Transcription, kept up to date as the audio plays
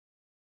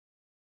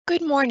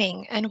Good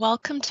morning, and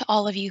welcome to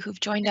all of you who've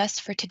joined us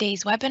for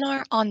today's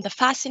webinar on the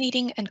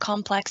fascinating and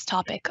complex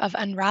topic of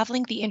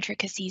unraveling the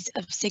intricacies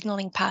of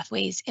signaling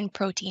pathways in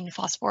protein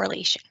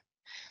phosphorylation.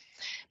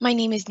 My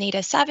name is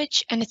Nada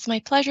Savage, and it's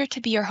my pleasure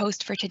to be your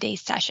host for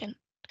today's session.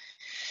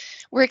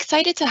 We're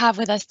excited to have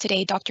with us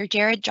today Dr.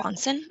 Jared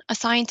Johnson, a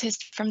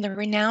scientist from the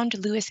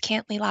renowned Lewis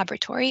Cantley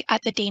Laboratory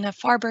at the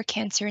Dana-Farber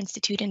Cancer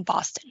Institute in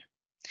Boston.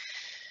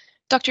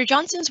 Dr.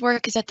 Johnson's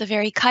work is at the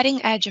very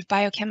cutting edge of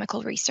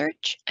biochemical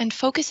research and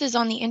focuses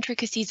on the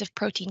intricacies of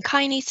protein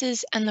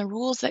kinases and the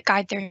rules that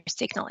guide their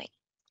signaling.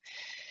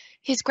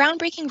 His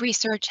groundbreaking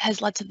research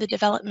has led to the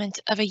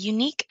development of a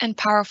unique and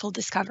powerful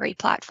discovery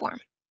platform.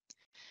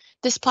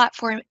 This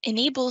platform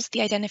enables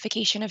the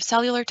identification of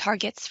cellular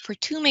targets for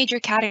two major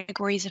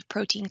categories of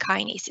protein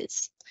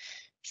kinases,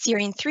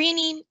 serine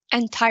threonine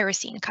and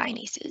tyrosine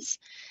kinases,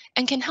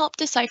 and can help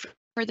decipher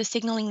the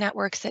signaling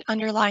networks that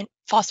underlie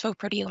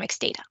phosphoproteomics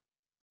data.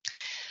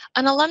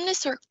 An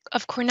alumnus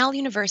of Cornell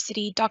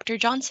University, Dr.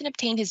 Johnson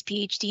obtained his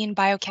PhD in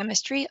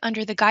biochemistry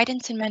under the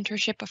guidance and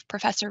mentorship of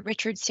Professor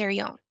Richard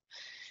Serione.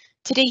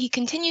 Today, he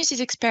continues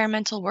his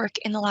experimental work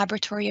in the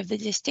laboratory of the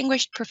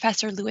distinguished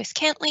Professor Lewis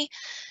Cantley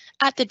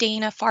at the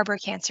Dana-Farber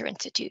Cancer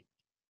Institute.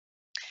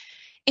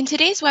 In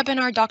today's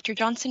webinar, Dr.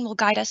 Johnson will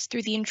guide us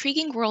through the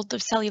intriguing world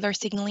of cellular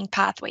signaling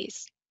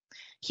pathways.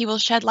 He will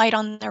shed light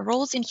on their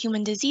roles in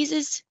human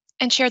diseases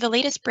and share the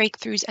latest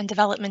breakthroughs and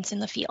developments in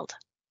the field.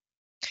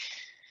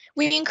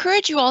 We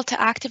encourage you all to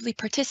actively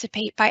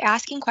participate by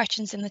asking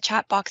questions in the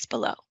chat box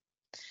below.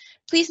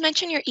 Please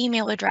mention your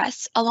email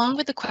address along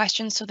with the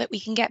questions so that we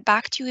can get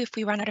back to you if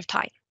we run out of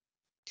time.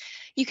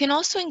 You can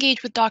also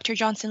engage with Dr.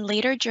 Johnson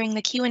later during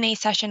the Q&A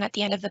session at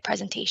the end of the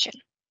presentation.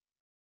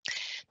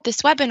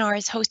 This webinar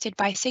is hosted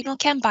by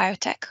SignalChem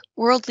Biotech,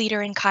 world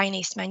leader in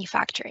kinase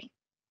manufacturing.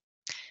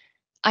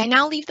 I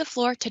now leave the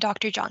floor to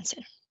Dr.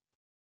 Johnson.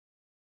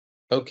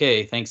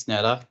 Okay, thanks,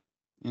 Netta,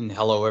 and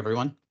hello,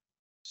 everyone.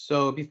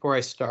 So before I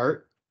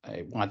start,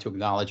 I want to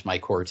acknowledge my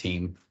core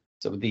team.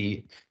 So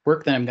the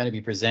work that I'm going to be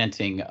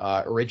presenting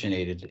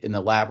originated in the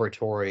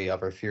laboratory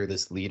of our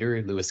fearless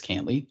leader, Lewis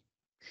Cantley.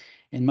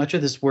 And much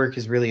of this work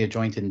is really a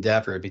joint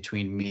endeavor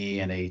between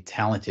me and a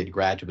talented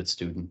graduate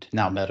student,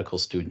 now medical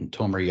student,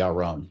 Tomer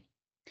Yaron.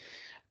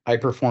 I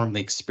perform the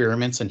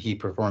experiments and he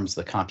performs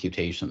the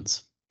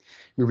computations.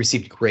 We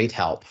received great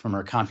help from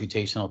our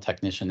computational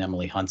technician,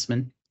 Emily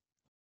Huntsman,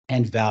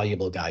 and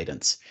valuable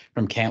guidance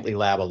from Cantley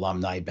Lab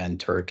alumni Ben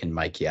Turk and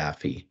Mike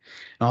Yaffe,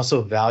 and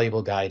also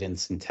valuable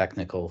guidance and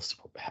technical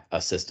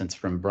assistance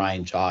from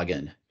Brian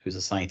Joggin, who's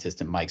a scientist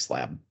in Mike's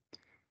lab.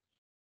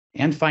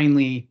 And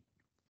finally,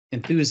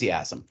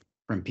 enthusiasm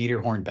from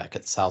Peter Hornbeck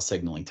at Cell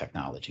Signaling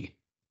Technology.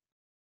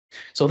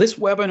 So this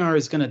webinar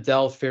is going to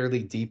delve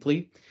fairly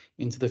deeply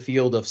into the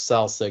field of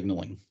cell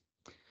signaling.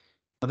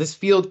 Now, this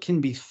field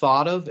can be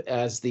thought of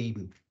as the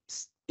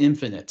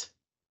infinite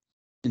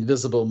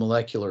invisible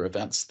molecular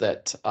events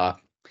that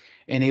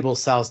enable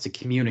cells to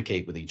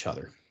communicate with each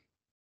other,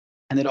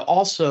 and that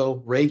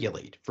also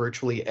regulate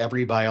virtually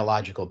every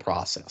biological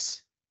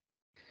process,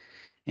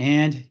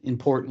 and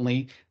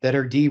importantly, that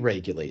are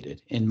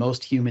deregulated in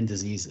most human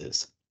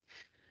diseases.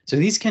 So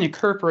these can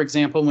occur, for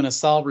example, when a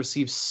cell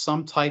receives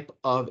some type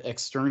of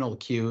external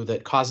cue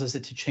that causes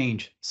it to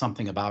change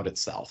something about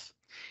itself,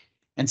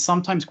 and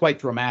sometimes quite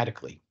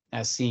dramatically,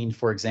 as seen,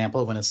 for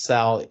example, when a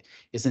cell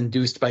is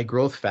induced by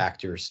growth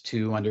factors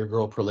to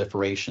undergo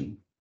proliferation,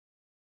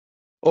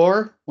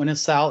 or when a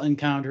cell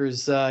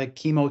encounters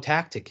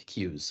chemotactic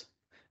cues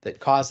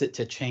that cause it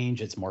to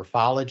change its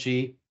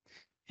morphology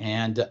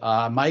and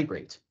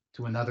migrate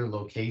to another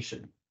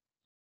location.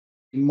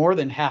 More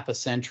than half a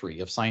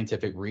century of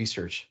scientific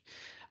research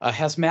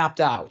has mapped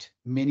out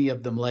many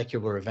of the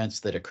molecular events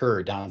that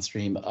occur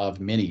downstream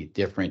of many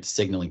different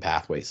signaling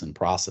pathways and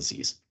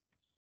processes.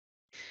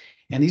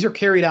 And these are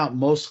carried out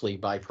mostly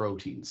by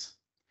proteins.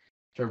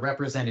 So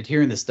represented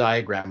here in this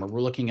diagram, we're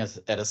looking at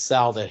a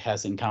cell that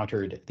has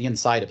encountered, the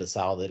inside of a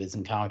cell that is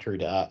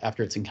encountered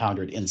after it's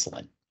encountered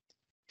insulin.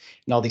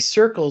 Now these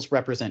circles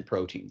represent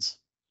proteins.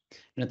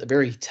 And at the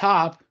very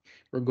top,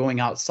 we're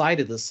going outside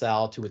of the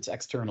cell to its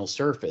external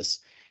surface.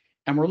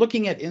 And we're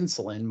looking at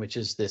insulin, which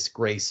is this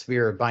gray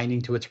sphere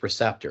binding to its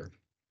receptor.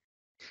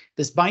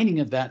 This binding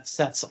event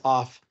sets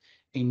off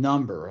a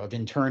number of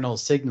internal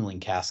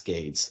signaling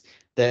cascades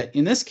that,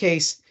 in this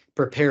case,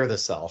 prepare the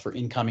cell for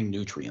incoming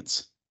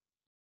nutrients.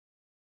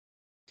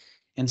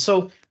 And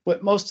so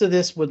what most of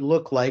this would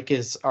look like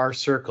is our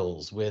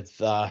circles with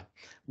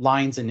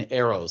lines and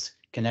arrows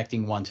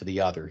connecting one to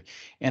the other.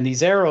 And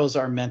these arrows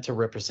are meant to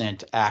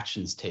represent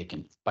actions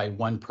taken by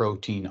one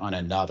protein on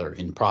another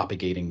in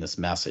propagating this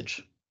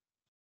message.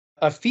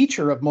 A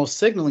feature of most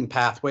signaling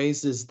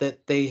pathways is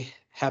that they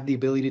have the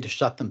ability to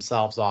shut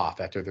themselves off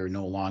after they're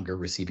no longer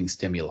receiving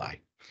stimuli,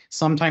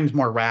 sometimes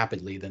more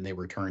rapidly than they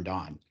were turned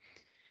on.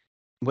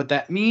 What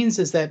that means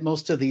is that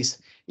most of these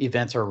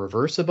events are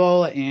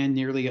reversible and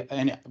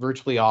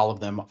virtually all of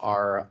them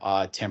are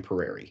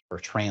temporary or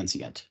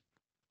transient.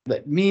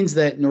 That means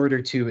that in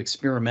order to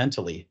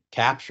experimentally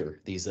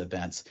capture these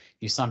events,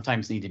 you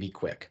sometimes need to be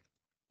quick.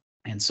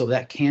 And so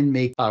that can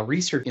make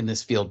research in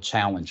this field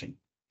challenging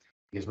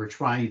because we're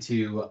trying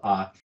to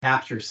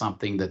capture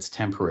something that's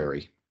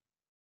temporary.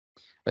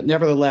 But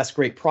nevertheless,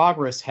 great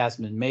progress has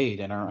been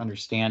made in our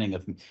understanding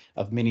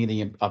of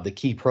many of the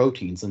key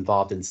proteins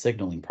involved in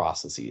signaling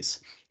processes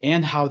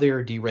and how they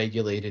are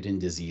deregulated in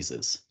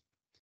diseases.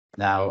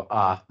 Now,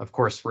 of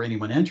course, for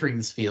anyone entering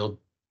this field,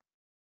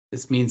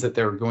 this means that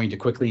they're going to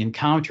quickly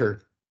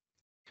encounter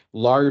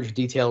large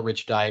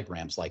detail-rich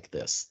diagrams like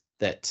this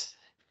that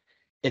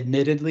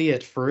admittedly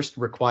at first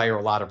require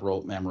a lot of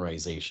rote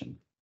memorization.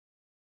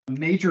 A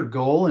major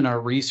goal in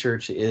our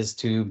research is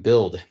to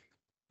build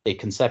a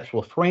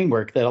conceptual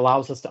framework that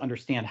allows us to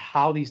understand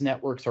how these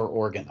networks are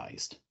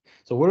organized.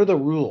 So what are the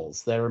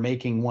rules that are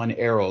making one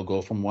arrow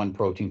go from one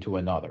protein to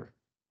another?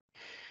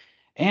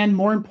 And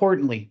more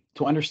importantly,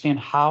 to understand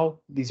how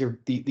these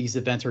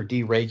events are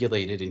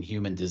deregulated in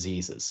human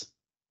diseases.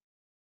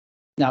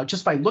 Now,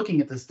 just by looking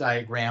at this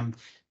diagram,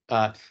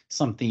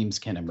 some themes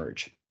can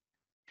emerge.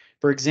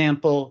 For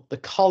example, the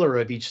color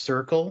of each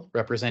circle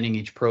representing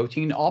each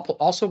protein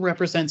also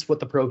represents what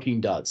the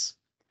protein does.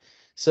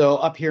 So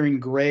up here in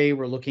gray,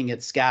 we're looking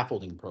at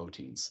scaffolding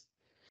proteins.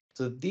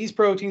 So these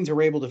proteins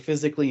are able to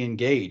physically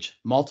engage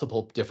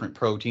multiple different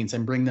proteins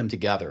and bring them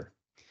together,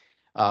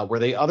 where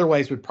they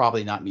otherwise would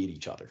probably not meet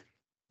each other.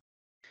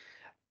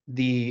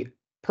 The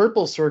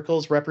purple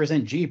circles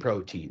represent G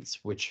proteins,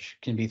 which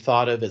can be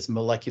thought of as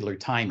molecular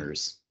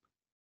timers.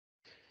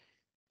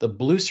 The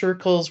blue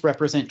circles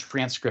represent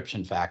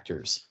transcription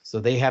factors. So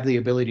they have the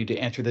ability to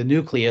enter the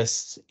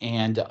nucleus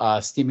and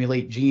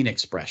stimulate gene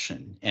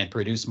expression and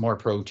produce more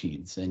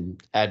proteins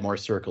and add more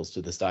circles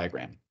to this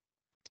diagram.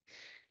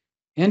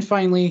 And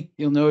finally,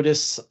 you'll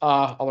notice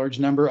a large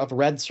number of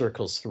red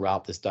circles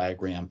throughout this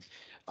diagram.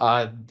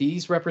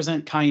 These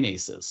represent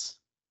kinases.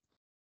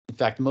 In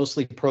fact,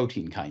 mostly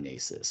protein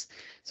kinases.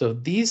 So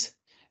these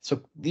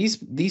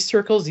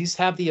circles, these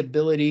have the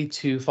ability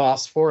to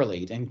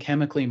phosphorylate and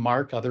chemically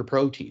mark other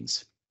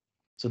proteins.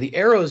 So the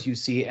arrows you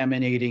see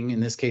emanating, in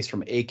this case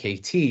from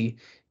AKT,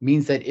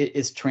 means that it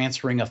is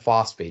transferring a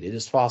phosphate. It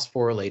is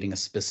phosphorylating a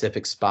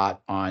specific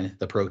spot on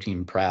the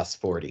protein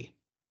Pras40.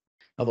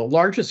 Now, the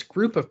largest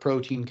group of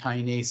protein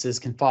kinases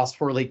can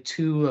phosphorylate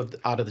 2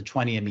 out of the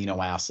 20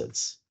 amino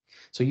acids.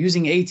 So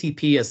using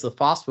ATP as the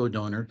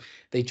phosphodonor,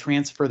 they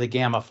transfer the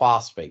gamma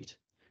phosphate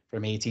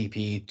from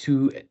ATP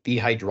to the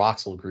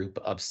hydroxyl group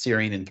of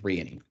serine and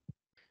threonine.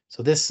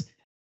 So this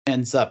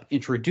ends up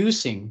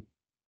introducing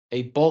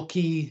a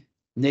bulky,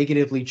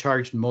 negatively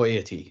charged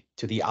moiety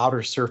to the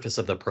outer surface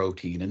of the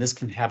protein, and this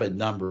can have a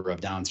number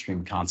of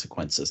downstream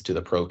consequences to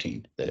the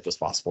protein that it was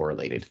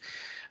phosphorylated.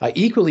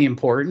 Equally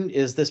important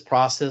is this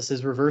process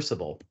is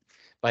reversible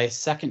by a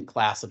second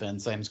class of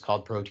enzymes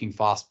called protein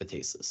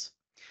phosphatases.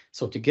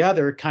 So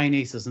together,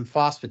 kinases and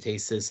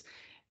phosphatases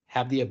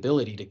have the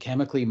ability to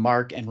chemically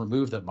mark and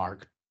remove the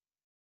mark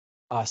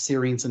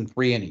serines and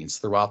threonines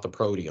throughout the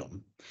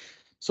proteome.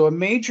 So a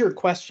major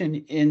question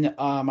in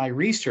my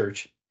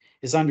research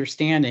is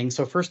understanding.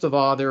 So first of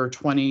all, there are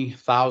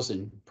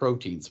 20,000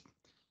 proteins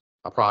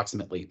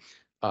approximately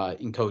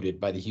encoded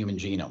by the human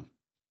genome,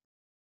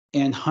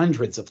 and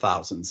hundreds of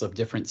thousands of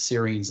different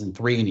serines and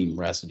threonine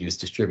residues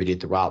distributed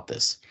throughout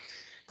this.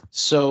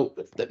 So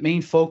the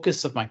main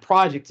focus of my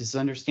project is to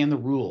understand the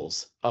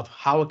rules of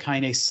how a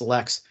kinase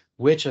selects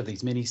which of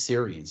these many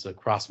serines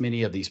across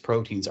many of these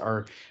proteins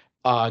are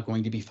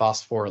going to be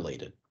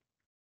phosphorylated.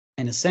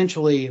 And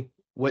essentially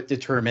what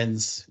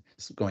determines,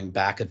 going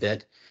back a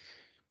bit,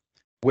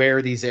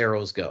 where these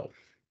arrows go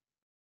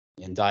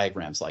in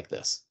diagrams like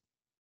this.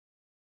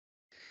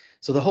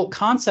 So the whole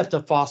concept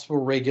of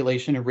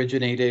phosphorylation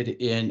originated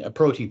in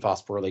protein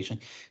phosphorylation,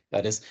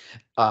 that is,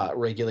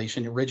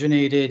 regulation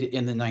originated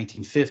in the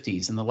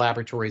 1950s in the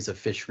laboratories of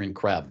Fisher and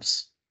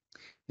Krebs.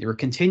 They were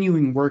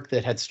continuing work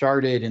that had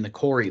started in the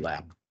Cantley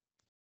Lab.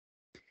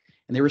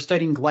 And they were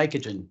studying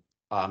glycogen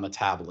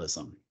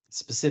metabolism,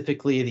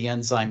 specifically the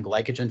enzyme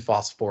glycogen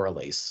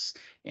phosphorylase.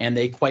 And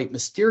they quite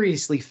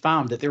mysteriously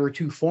found that there were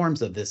 2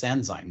 forms of this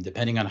enzyme,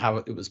 depending on how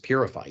it was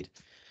purified.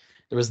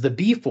 There was the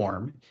B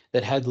form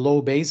that had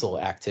low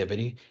basal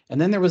activity, and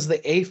then there was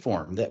the A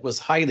form that was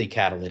highly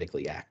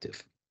catalytically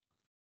active.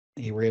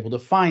 They were able to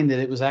find that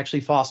it was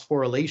actually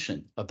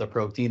phosphorylation of the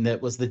protein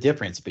that was the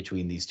difference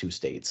between these 2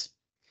 states.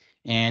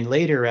 And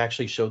later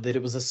actually showed that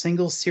it was a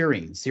single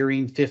serine,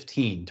 serine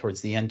 15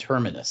 towards the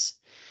N-terminus,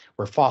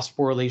 where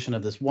phosphorylation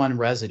of this one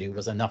residue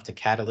was enough to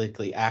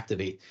catalytically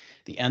activate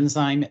the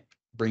enzyme,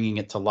 bringing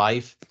it to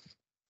life.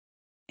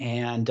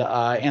 And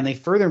they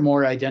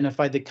furthermore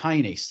identified the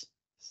kinase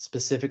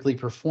specifically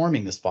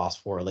performing this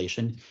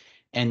phosphorylation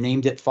and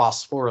named it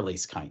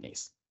phosphorylase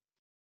kinase.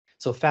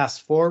 So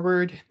fast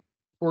forward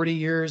 40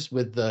 years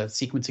with the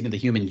sequencing of the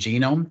human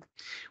genome,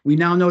 we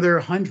now know there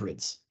are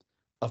hundreds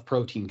of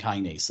protein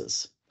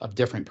kinases, of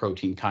different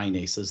protein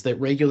kinases that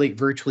regulate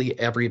virtually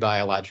every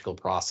biological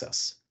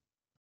process.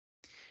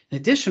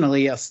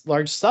 Additionally, a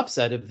large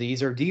subset of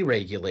these are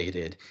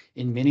deregulated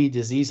in many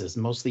diseases,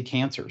 mostly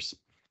cancers.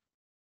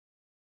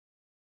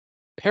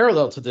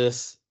 Parallel to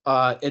this,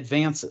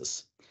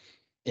 advances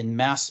in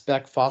mass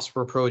spec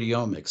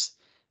phosphoproteomics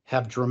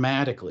have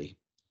dramatically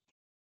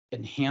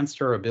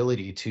enhanced our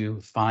ability to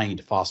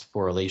find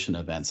phosphorylation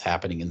events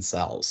happening in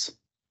cells.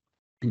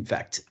 In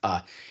fact,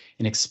 an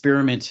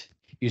experiment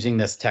using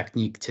this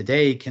technique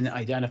today can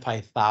identify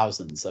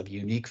thousands of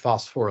unique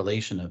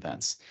phosphorylation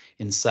events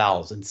in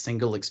cells in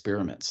single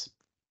experiments.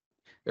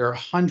 There are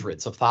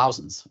hundreds of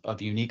thousands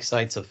of unique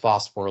sites of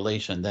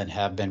phosphorylation that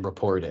have been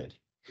reported.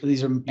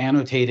 These are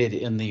annotated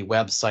in the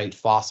website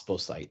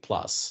Phosphosite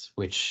Plus,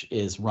 which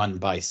is run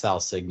by Cell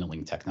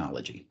Signaling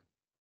Technology.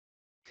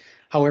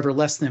 However,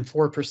 less than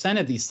 4%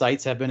 of these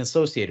sites have been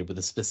associated with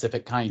a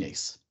specific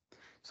kinase,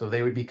 so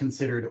they would be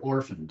considered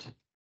orphaned.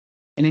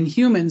 And in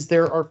humans,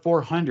 there are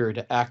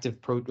 400 active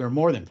or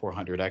more than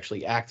 400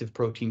 actually active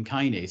protein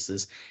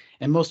kinases,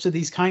 and most of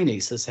these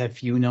kinases have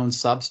few known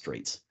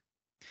substrates.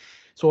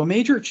 So a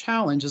major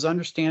challenge is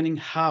understanding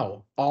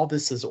how all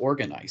this is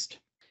organized.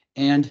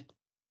 And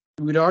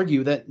we would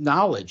argue that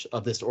knowledge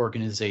of this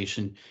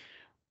organization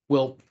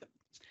will,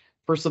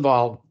 first of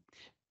all,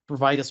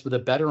 provide us with a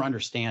better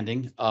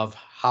understanding of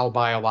how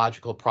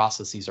biological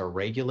processes are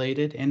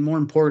regulated, and more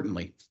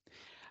importantly,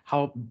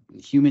 how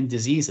human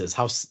diseases,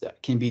 how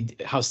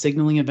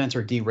signaling events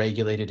are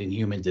deregulated in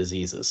human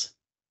diseases.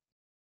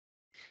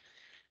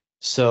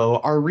 So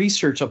our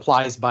research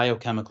applies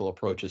biochemical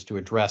approaches to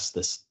address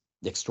this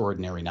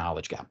extraordinary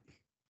knowledge gap.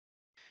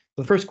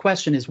 The first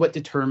question is, what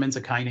determines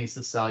a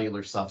kinase's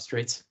cellular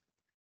substrates?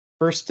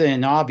 First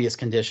and obvious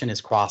condition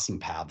is crossing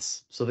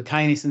paths. So the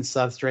kinase and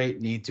substrate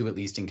need to at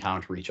least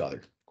encounter each other,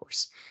 of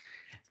course.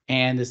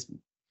 And this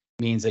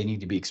means they need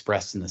to be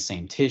expressed in the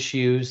same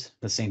tissues,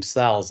 the same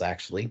cells,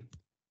 actually.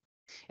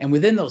 And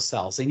within those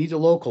cells, they need to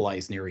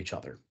localize near each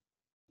other.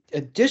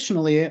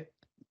 Additionally,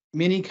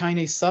 many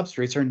kinase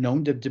substrates are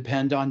known to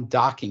depend on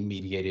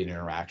docking-mediated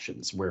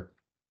interactions, where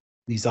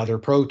these other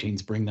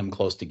proteins bring them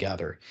close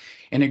together.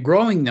 And a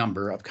growing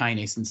number of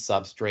kinase and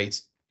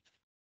substrates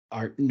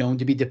are known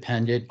to be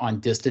dependent on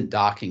distant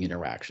docking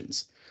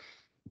interactions.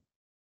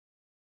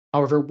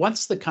 However,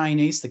 once the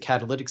kinase, the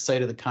catalytic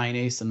site of the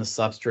kinase and the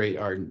substrate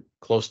are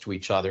close to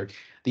each other,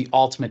 the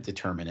ultimate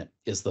determinant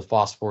is the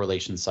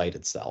phosphorylation site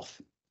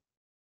itself.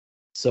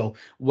 So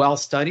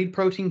well-studied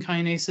protein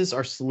kinases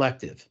are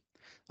selective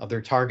of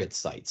their target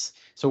sites.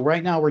 So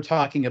right now we're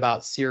talking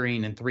about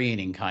serine and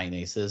threonine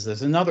kinases.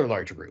 There's another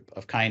large group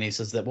of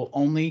kinases that will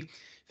only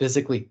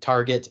physically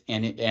target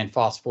and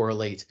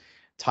phosphorylate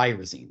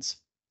tyrosines.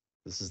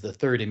 This is the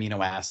third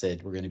amino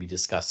acid we're going to be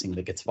discussing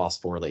that gets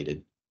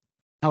phosphorylated.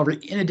 However,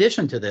 in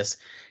addition to this,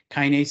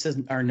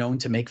 kinases are known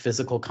to make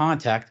physical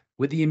contact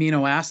with the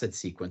amino acid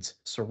sequence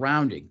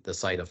surrounding the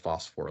site of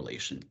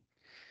phosphorylation.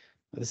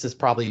 This is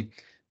probably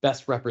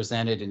best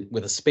represented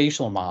with a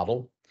spatial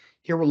model.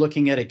 Here we're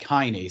looking at a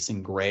kinase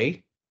in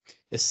gray,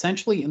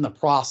 essentially in the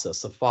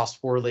process of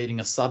phosphorylating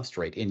a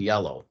substrate in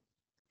yellow.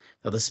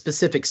 Now, the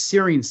specific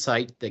serine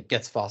site that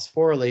gets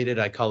phosphorylated,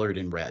 I colored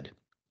in red.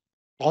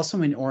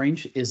 Also in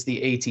orange is the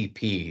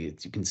ATP.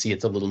 As you can see,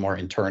 it's a little more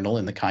internal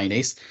in the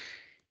kinase.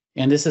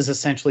 And this is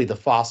essentially the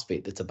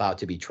phosphate that's about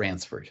to be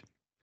transferred.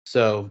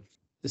 So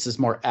this is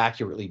more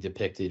accurately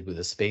depicted with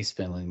a space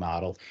filling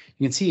model.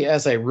 You can see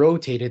as I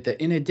rotate it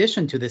that in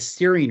addition to the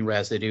serine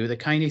residue, the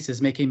kinase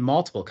is making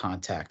multiple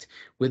contact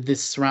with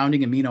this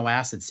surrounding amino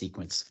acid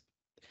sequence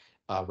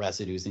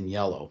residues in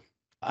yellow,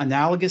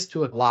 analogous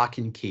to a lock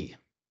and key.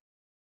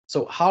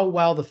 So how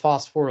well the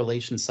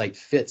phosphorylation site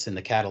fits in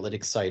the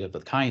catalytic site of the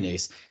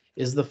kinase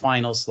is the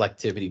final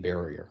selectivity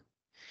barrier.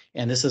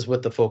 And this is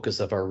what the focus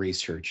of our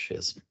research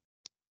is.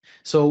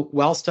 So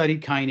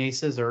well-studied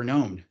kinases are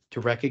known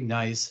to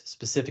recognize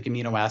specific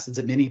amino acids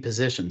at many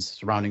positions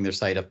surrounding their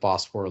site of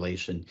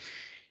phosphorylation.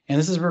 And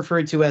this is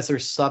referred to as their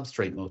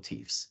substrate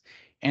motifs.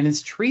 And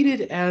it's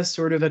treated as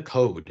sort of a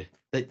code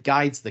that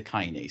guides the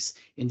kinase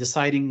in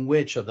deciding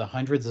which of the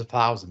hundreds of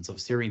thousands of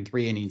serine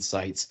threonine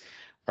sites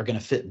are going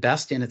to fit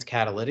best in its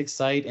catalytic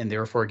site and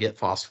therefore get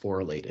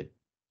phosphorylated.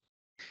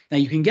 Now,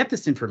 you can get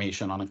this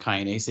information on a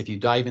kinase if you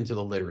dive into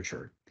the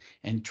literature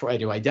and try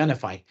to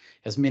identify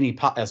as many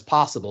as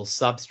possible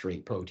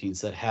substrate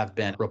proteins that have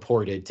been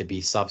reported to be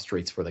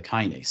substrates for the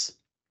kinase.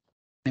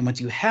 And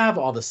once you have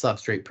all the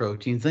substrate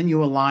proteins, then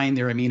you align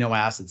their amino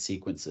acid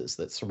sequences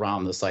that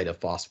surround the site of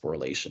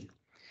phosphorylation.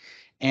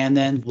 And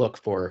then look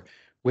for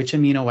which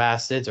amino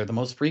acids are the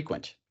most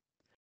frequent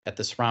at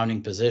the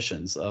surrounding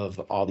positions of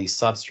all these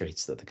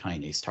substrates that the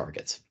kinase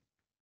targets.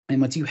 And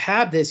once you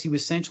have this, you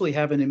essentially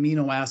have an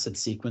amino acid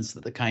sequence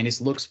that the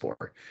kinase looks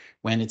for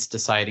when it's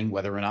deciding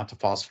whether or not to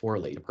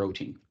phosphorylate a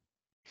protein.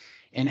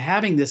 And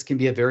having this can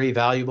be a very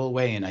valuable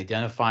way in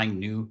identifying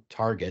new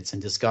targets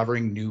and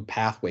discovering new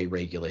pathway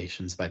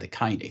regulations by the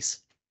kinase.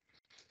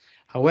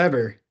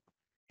 However,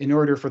 in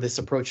order for this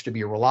approach to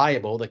be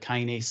reliable, the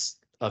kinase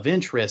of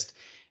interest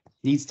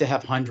needs to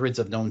have hundreds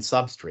of known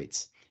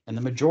substrates. And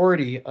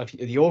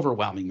the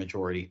overwhelming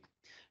majority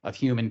of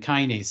human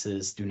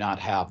kinases do not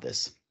have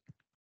this.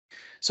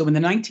 So in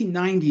the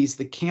 1990s,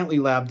 the Cantley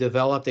Lab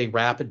developed a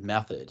rapid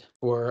method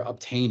for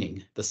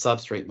obtaining the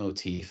substrate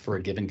motif for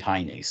a given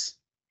kinase.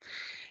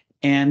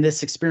 And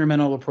this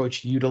experimental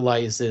approach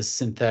utilizes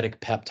synthetic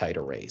peptide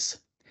arrays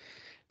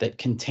that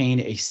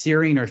contain a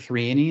serine or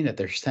threonine at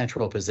their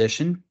central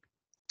position,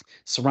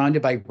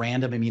 surrounded by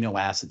random amino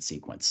acid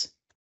sequence.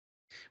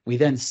 We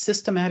then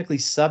systematically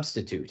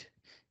substitute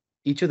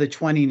each of the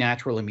 20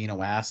 natural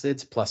amino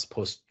acids plus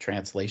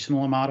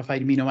post-translational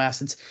modified amino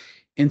acids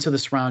into the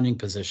surrounding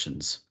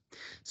positions.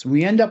 So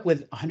we end up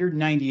with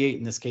 198,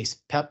 in this case,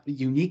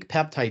 unique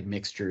peptide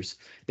mixtures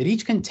that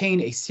each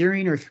contain a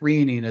serine or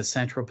threonine in a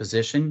central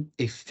position,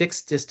 a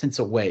fixed distance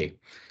away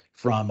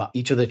from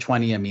each of the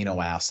 20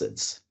 amino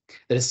acids.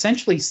 That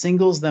essentially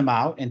singles them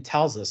out and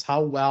tells us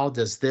how well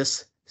does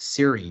this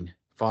serine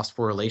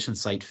phosphorylation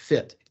site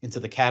fit into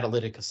the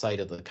catalytic site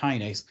of the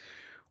kinase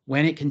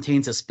when it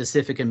contains a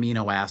specific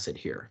amino acid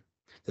here.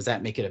 Does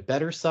that make it a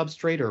better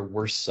substrate or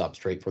worse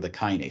substrate for the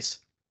kinase?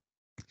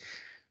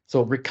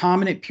 So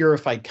recombinant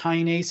purified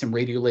kinase and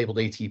radiolabeled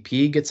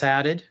ATP gets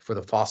added for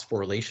the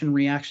phosphorylation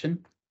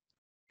reaction.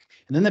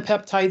 And then the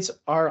peptides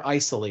are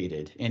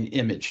isolated and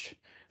imaged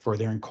for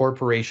their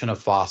incorporation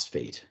of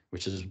phosphate,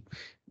 which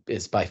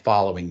is by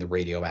following the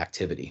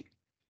radioactivity.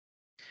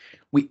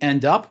 We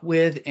end up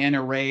with an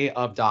array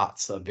of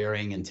dots of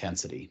varying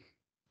intensity.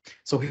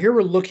 So here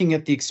we're looking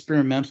at the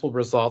experimental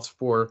results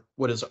for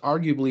what is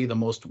arguably the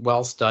most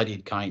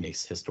well-studied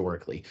kinase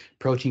historically,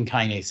 protein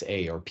kinase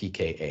A, or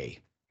PKA.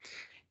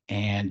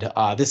 And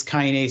this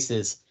kinase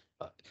is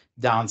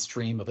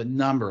downstream of a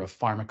number of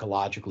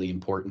pharmacologically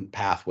important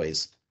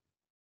pathways.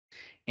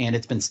 And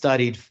it's been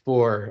studied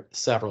for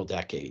several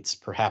decades,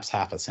 perhaps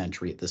half a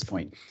century at this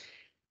point.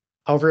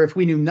 However, if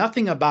we knew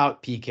nothing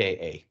about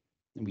PKA,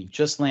 and we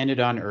just landed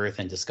on Earth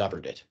and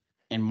discovered it,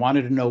 and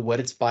wanted to know what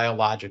its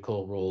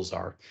biological roles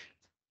are,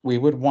 we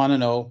would want to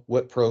know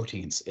what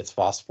proteins it's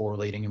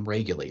phosphorylating and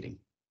regulating.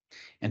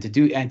 And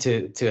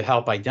to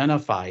help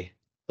identify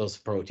those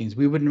proteins,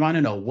 we would want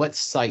to know what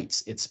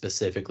sites it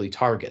specifically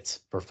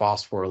targets for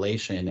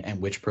phosphorylation and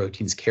which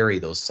proteins carry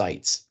those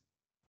sites.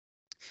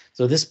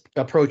 So this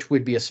approach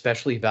would be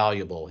especially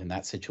valuable in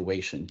that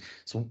situation.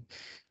 So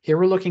here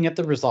we're looking at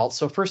the results.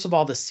 So first of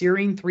all, the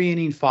serine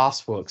threonine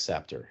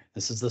phosphoacceptor,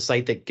 this is the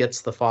site that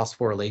gets the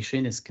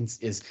phosphorylation,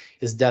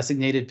 is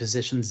designated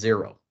position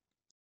 0.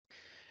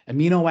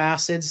 Amino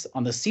acids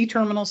on the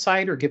C-terminal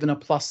side are given a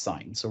plus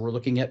sign. So we're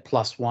looking at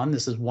 +1.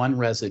 This is one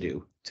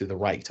residue to the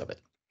right of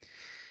it.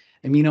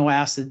 Amino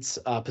acids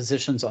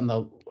positions on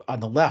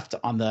the left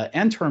on the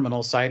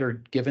N-terminal side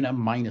are given a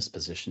minus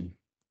position.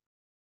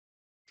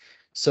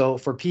 So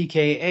for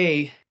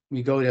PKA,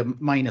 we go to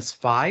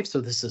 -5. So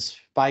this is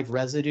 5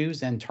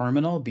 residues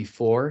N-terminal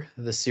before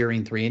the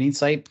serine threonine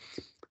site.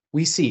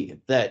 We see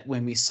that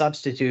when we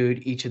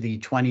substitute each of the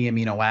 20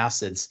 amino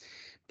acids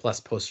plus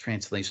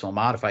post-translational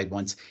modified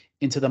ones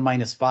into the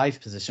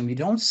 -5 position, we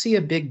don't see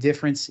a big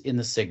difference in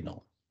the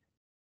signal,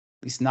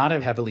 at least not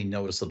a heavily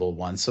noticeable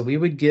one. So we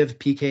would give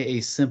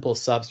PKA simple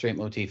substrate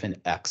motif an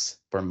X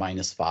for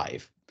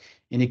 -5,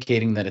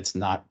 indicating that it's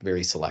not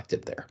very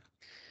selective there.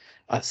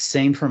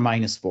 Same for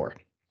 -4.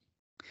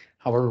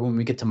 However, when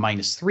we get to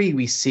 -3,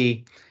 we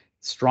see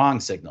strong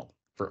signal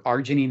for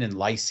arginine and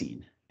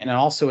lysine, and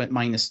also at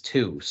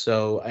 -2.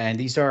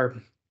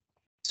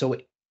 So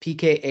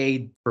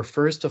PKA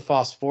prefers to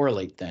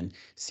phosphorylate then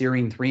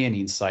serine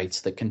threonine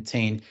sites that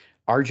contain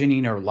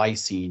arginine or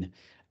lysine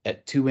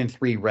at 2 and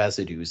 3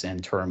 residues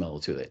and terminal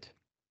to it.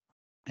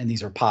 And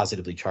these are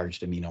positively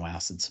charged amino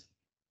acids.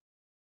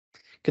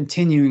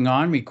 Continuing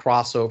on, we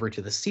cross over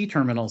to the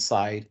C-terminal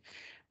side.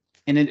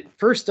 And it at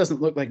first doesn't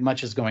look like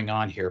much is going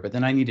on here, but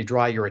then I need to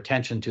draw your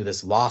attention to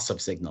this loss of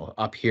signal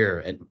up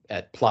here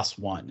at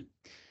 +1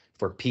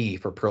 for P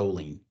for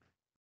proline.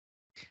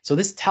 So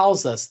this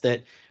tells us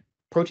that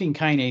protein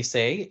kinase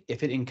A,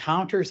 if it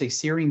encounters a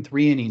serine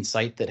threonine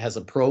site that has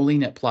a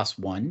proline at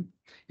 +1,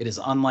 it is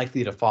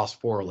unlikely to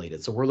phosphorylate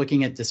it. So we're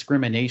looking at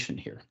discrimination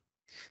here.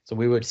 So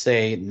we would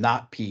say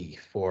not P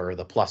for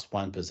the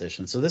 +1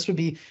 position. So this would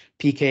be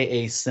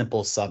PKA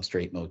simple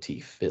substrate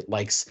motif. It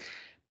likes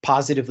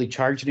positively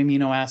charged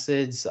amino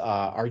acids,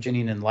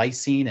 arginine and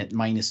lysine at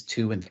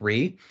 -2 and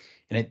 3,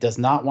 and it does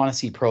not want to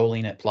see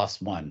proline at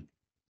 +1.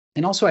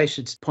 And also I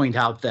should point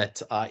out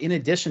that in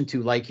addition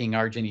to liking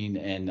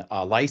arginine and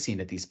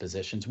lysine at these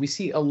positions, we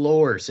see a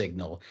lower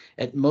signal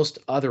at most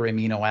other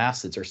amino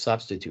acids are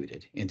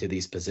substituted into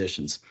these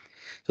positions.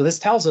 So this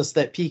tells us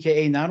that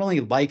PKA not only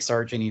likes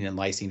arginine and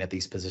lysine at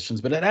these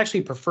positions, but it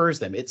actually prefers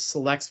them. It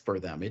selects for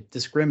them. It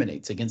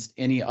discriminates against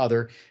any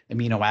other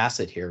amino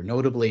acid here,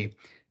 notably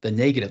the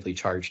negatively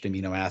charged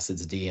amino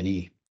acids D and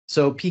E.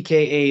 So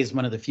PKA is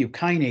one of the few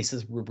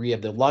kinases where we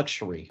have the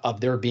luxury of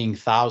there being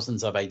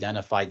thousands of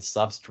identified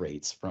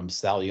substrates from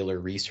cellular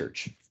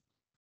research.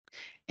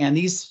 And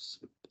these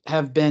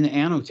have been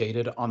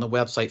annotated on the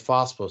website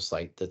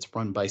PhosphoSite that's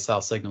run by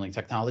Cell Signaling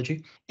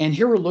Technology. And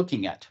here we're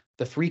looking at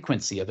the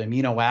frequency of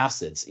amino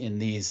acids in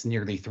these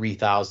nearly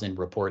 3,000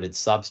 reported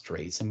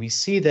substrates. And we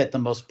see that the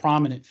most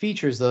prominent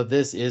features of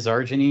this is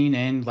arginine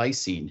and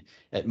lysine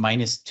at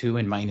 -2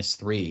 and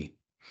 -3.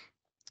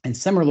 And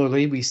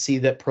similarly, we see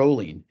that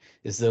proline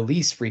is the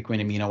least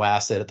frequent amino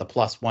acid at the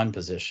 +1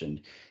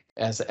 position,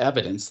 as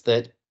evidence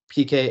that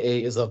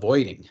pKa is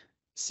avoiding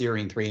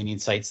serine threonine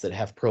sites that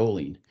have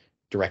proline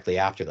directly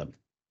after them.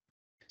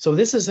 So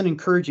this is an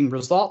encouraging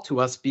result to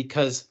us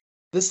because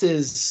this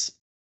is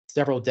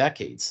several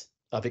decades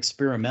of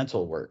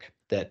experimental work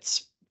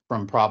that's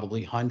from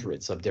probably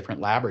hundreds of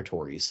different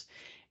laboratories.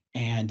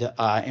 And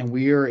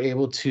we are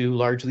able to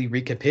largely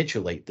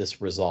recapitulate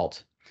this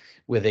result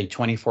with a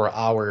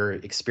 24-hour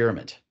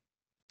experiment.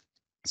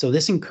 So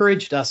this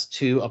encouraged us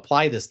to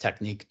apply this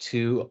technique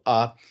to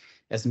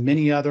as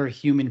many other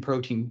human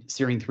protein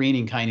serine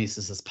threonine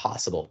kinases as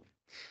possible.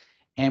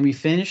 And we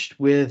finished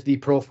with the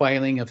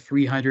profiling of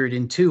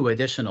 302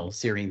 additional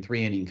serine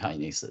threonine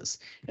kinases.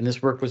 And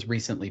this work was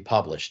recently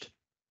published.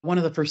 One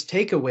of the first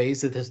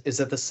takeaways is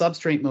that the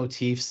substrate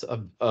motifs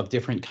of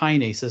different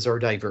kinases are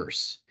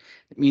diverse.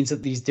 It means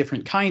that these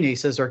different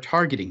kinases are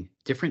targeting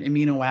different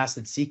amino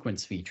acid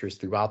sequence features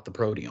throughout the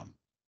proteome.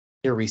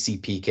 Here we see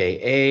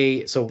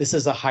pKa. So this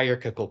is a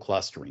hierarchical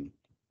clustering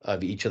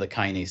of each of the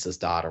kinases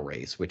dot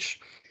arrays, which,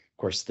 of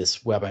course, this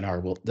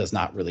webinar does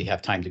not really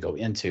have time to go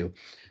into.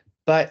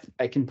 But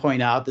I can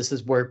point out this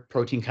is where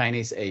protein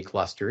kinase A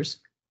clusters.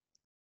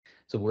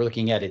 So we're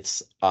looking at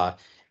its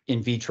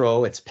in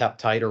vitro, its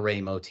peptide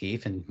array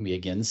motif, and we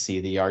again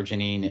see the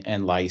arginine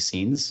and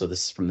lysines. So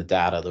this is from the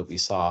data that we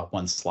saw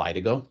one slide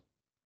ago.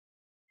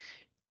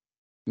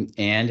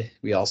 And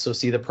we also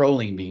see the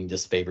proline being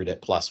disfavored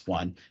at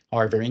 +1.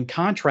 However, in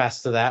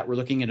contrast to that, we're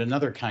looking at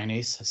another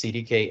kinase,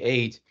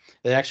 CDK8,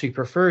 that actually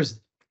prefers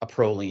a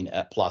proline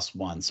at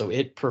 +1. So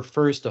it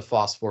prefers to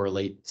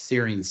phosphorylate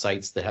serine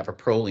sites that have a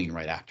proline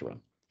right after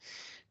them,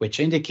 which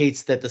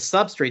indicates that the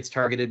substrates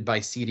targeted by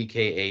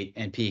CDK8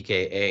 and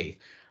pKa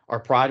are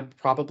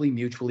probably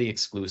mutually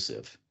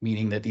exclusive,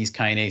 meaning that these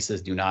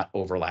kinases do not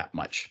overlap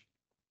much.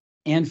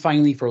 And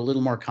finally, for a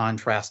little more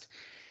contrast,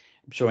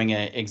 I'm showing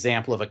an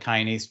example of a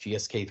kinase,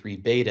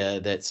 GSK3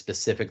 beta, that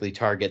specifically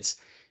targets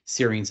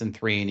serines and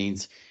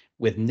threonines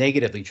with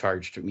negatively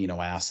charged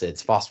amino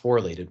acids,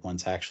 phosphorylated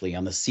ones actually,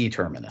 on the C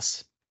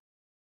terminus.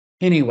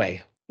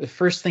 Anyway, the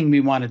first thing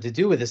we wanted to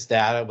do with this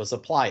data was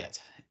apply it.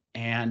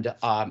 And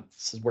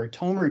this is where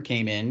Tomer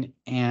came in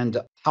and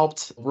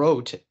helped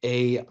wrote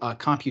a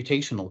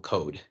computational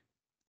code,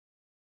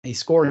 a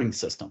scoring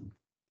system.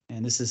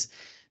 And this is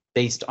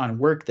based on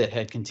work that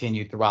had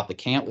continued throughout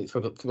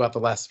the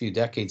last few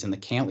decades in the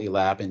Cantley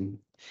Lab. And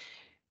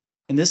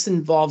this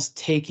involves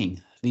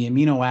taking the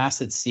amino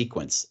acid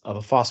sequence of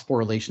a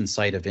phosphorylation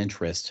site of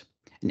interest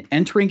and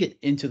entering it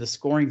into the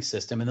scoring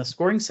system. And the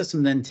scoring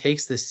system then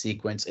takes this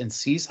sequence and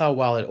sees how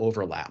well it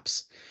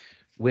overlaps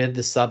with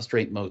the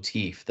substrate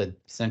motif,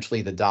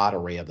 essentially the dot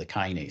array of the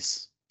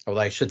kinase.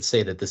 Although I should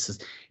say that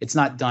it's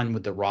not done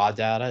with the raw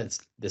data.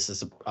 This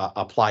is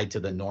applied to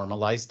the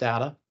normalized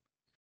data.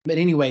 But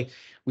anyway,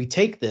 we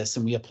take this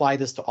and we apply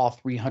this to all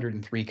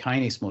 303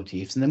 kinase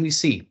motifs, and then we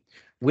see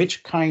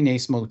which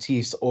kinase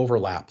motifs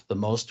overlap the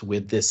most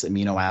with this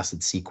amino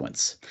acid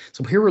sequence.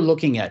 So here we're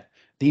looking at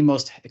the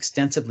most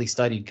extensively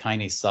studied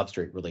kinase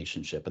substrate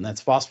relationship, and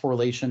that's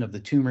phosphorylation of the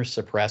tumor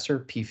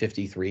suppressor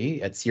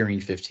p53 at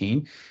serine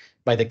 15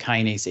 by the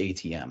kinase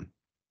ATM.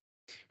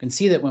 You can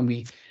see that when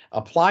we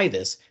apply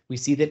this, we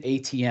see that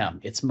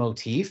ATM, its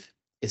motif,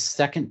 is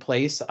second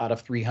place out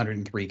of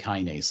 303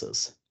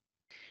 kinases.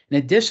 And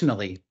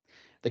additionally,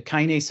 the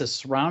kinases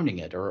surrounding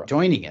it or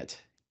joining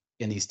it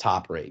in these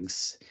top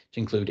rings, which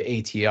include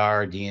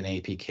ATR,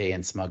 DNA, PK,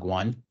 and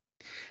SMUG1,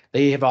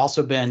 they have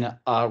also been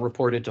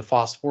reported to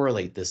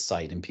phosphorylate this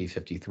site in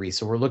p53.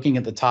 So we're looking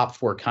at the top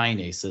 4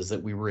 kinases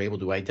that we were able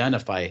to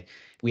identify.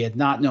 We had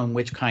not known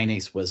which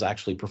kinase was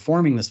actually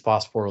performing this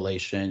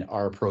phosphorylation.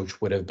 Our approach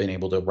would have been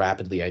able to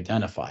rapidly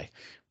identify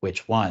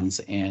which ones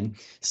and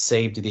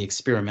saved the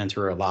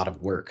experimenter a lot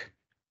of work.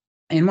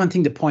 And one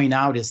thing to point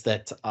out is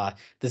that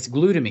this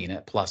glutamine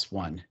at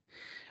 +1,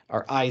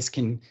 our eyes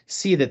can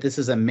see that this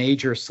is a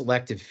major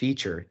selective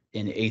feature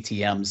in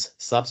ATM's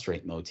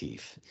substrate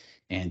motif.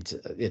 And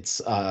it's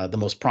the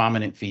most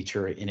prominent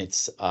feature in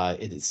its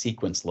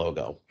sequence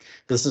logo.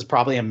 This is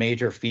probably a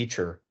major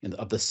feature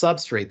of the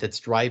substrate that's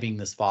driving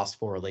this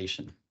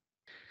phosphorylation.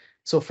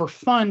 So for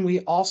fun,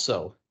 we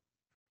also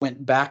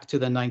went back to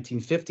the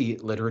 1950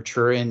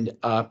 literature and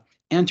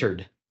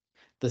entered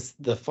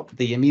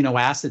the amino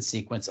acid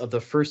sequence of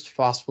the first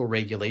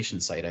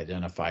phosphorylation site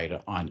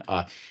identified on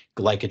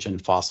glycogen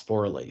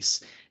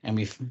phosphorylase. And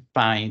we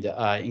find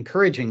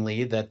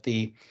encouragingly that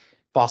the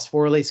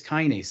phosphorylase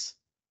kinase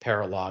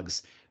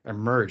paralogs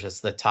emerge as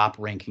the top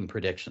ranking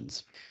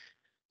predictions.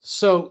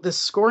 So the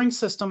scoring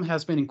system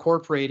has been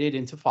incorporated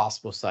into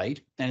PhosphoSite,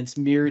 and it's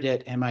mirrored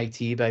at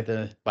MIT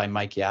by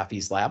Mike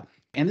Yaffe's lab.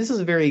 And this is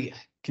a very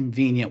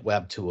convenient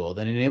web tool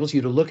that enables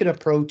you to look at a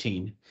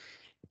protein,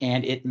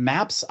 and it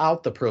maps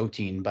out the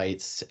protein by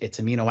its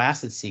amino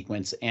acid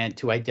sequence and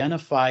to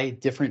identify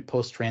different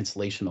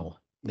post-translationally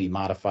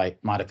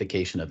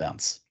modification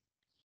events.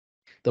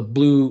 The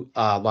blue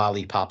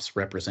lollipops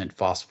represent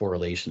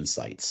phosphorylation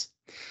sites.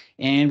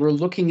 And we're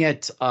looking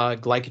at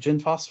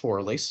glycogen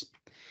phosphorylase.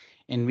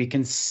 And we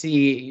can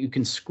see, you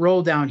can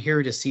scroll down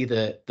here to see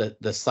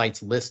the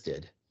sites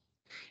listed.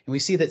 And And we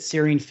see that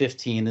serine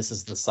 15, this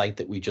is the site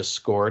that we just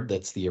scored,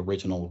 that's the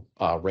original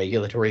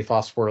regulatory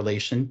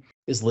phosphorylation,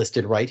 is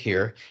listed right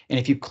here. And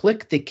if you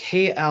click the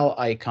KL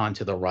icon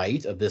to the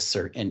right of this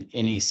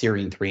any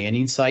serine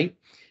threonine site,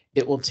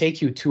 it will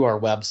take you to our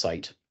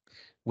website,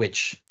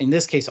 which in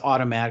this case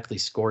automatically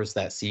scores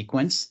that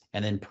sequence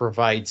and then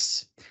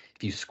provides,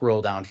 if you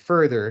scroll down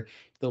further,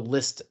 the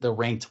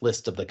ranked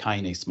list of the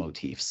kinase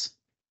motifs.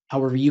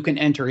 However, you can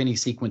enter any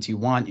sequence you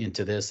want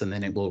into this, and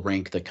then it will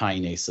rank the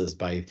kinases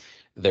by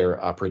their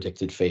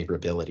predicted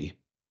favorability.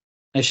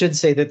 I should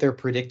say that their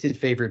predicted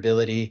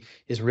favorability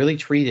is really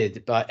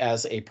treated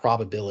as a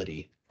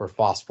probability for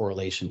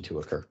phosphorylation to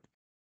occur.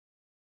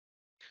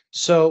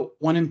 So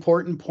one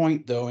important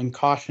point, though, and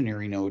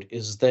cautionary note,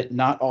 is that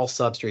not all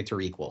substrates are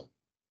equal.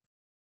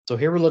 So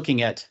here we're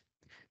looking at,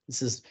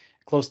 this is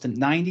close to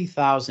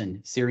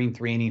 90,000 serine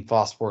threonine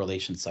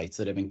phosphorylation sites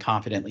that have been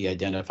confidently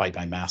identified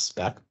by mass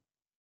spec.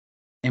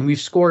 And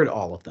we've scored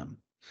all of them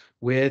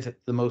with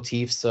the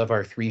motifs of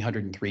our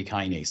 303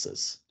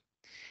 kinases.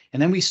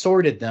 And then we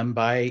sorted them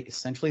by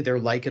essentially their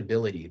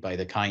likability by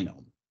the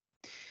kinome.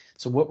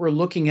 So what we're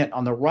looking at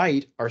on the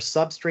right are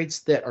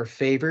substrates that are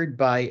favored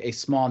by a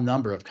small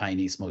number of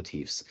kinase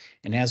motifs.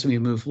 And as we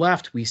move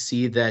left, we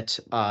see that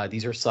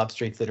these are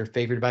substrates that are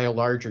favored by a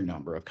larger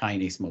number of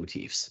kinase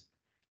motifs.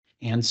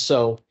 And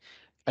so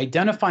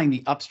identifying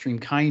the upstream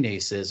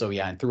kinases,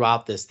 and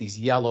throughout this, these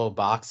yellow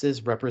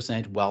boxes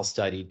represent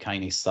well-studied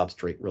kinase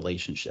substrate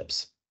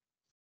relationships.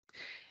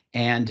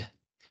 And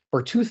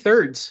for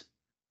 2/3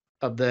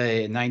 of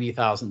the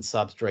 90,000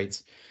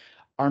 substrates,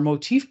 our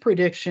motif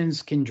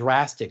predictions can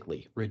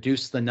drastically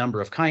reduce the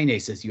number of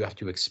kinases you have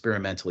to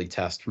experimentally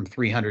test from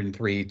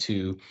 303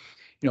 to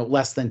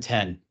less than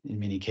 10 in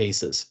many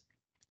cases.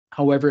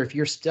 However, if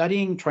you're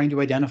trying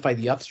to identify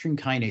the upstream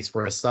kinase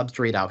for a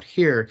substrate out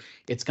here,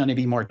 it's going to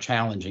be more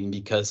challenging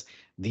because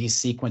these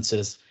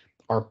sequences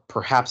are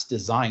perhaps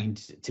designed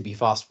to be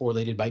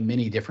phosphorylated by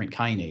many different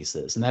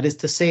kinases. And that is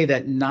to say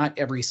that not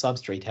every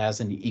substrate has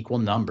an equal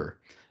number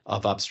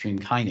of upstream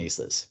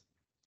kinases.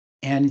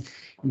 And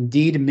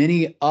indeed,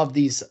 many of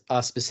these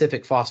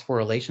specific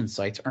phosphorylation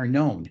sites are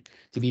known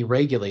to be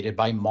regulated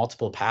by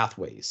multiple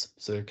pathways.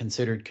 So they're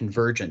considered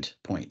convergent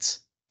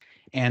points.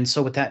 And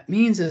so what that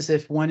means is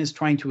if one is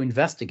trying to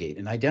investigate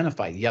and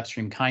identify the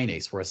upstream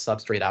kinase for a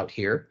substrate out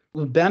here,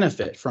 will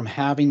benefit from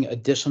having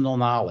additional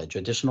knowledge,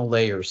 additional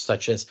layers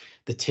such as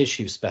the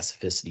tissue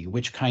specificity,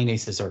 which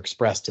kinases are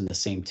expressed in the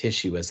same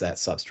tissue as that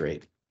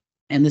substrate,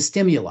 and the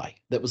stimuli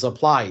that was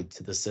applied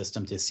to the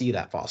system to see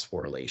that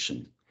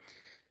phosphorylation.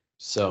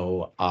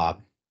 So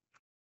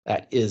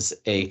that is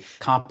a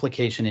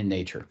complication in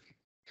nature.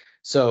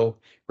 So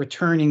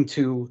returning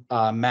to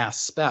mass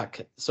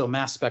spec, so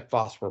mass spec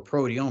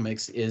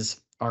phosphoproteomics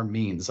is our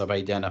means of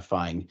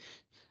identifying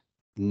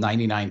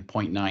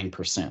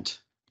 99.9%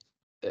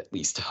 at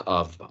least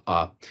of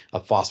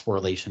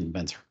phosphorylation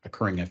events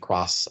occurring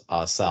across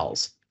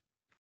cells.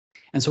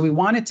 And so we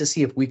wanted to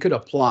see if we could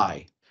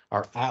apply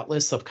our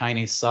atlas of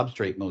kinase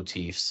substrate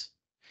motifs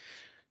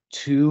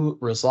to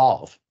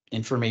resolve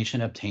information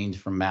obtained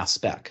from mass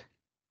spec.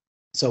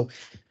 So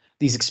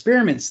these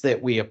experiments that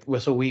we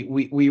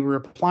were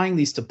applying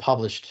these to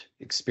published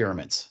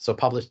experiments. So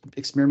published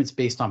experiments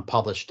based on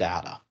published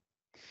data.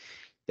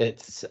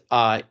 It's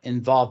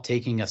involved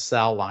taking a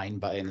cell line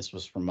and this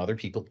was from other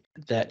people,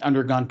 that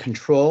undergone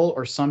control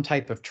or some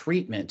type of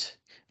treatment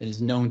that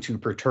is known to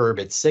perturb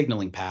its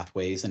signaling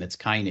pathways and its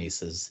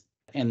kinases.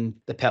 And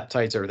the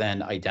peptides are then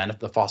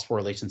the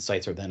phosphorylation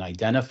sites are then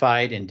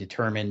identified and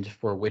determined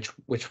for which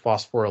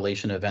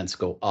phosphorylation events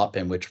go up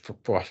and which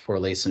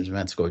phosphorylation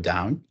events go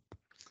down.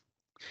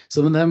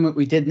 So then what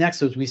we did next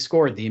was we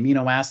scored the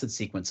amino acid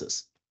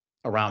sequences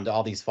around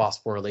all these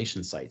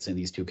phosphorylation sites in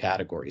these two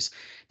categories,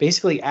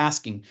 basically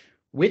asking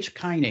which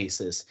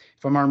kinases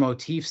from our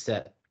motif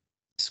set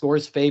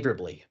scores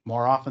favorably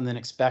more often than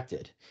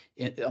expected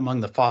among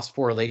the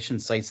phosphorylation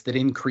sites that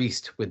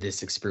increased with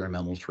this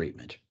experimental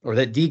treatment or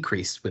that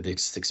decreased with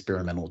this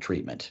experimental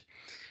treatment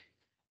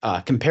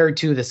compared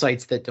to the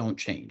sites that don't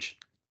change.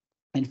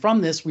 And from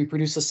this, we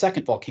produce a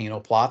second volcano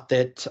plot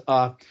that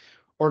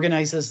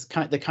organizes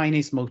the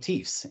kinase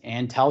motifs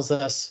and tells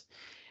us,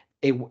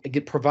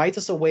 it provides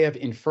us a way of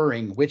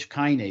inferring which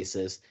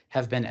kinases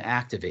have been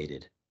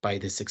activated by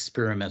this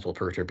experimental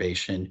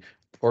perturbation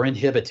or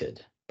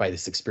inhibited by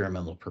this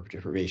experimental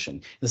perturbation.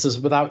 This is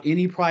without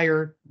any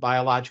prior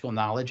biological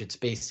knowledge. It's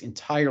based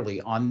entirely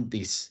on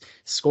the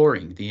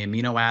scoring, the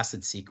amino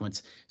acid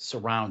sequence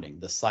surrounding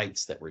the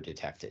sites that were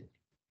detected.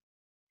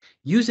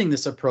 Using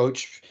this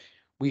approach,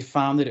 we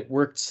found that it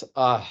works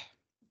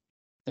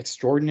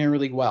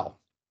extraordinarily well.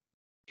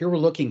 Here we're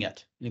looking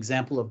at an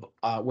example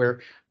of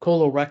where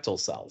colorectal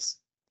cells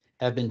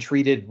have been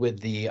treated with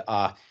the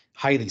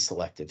highly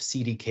selective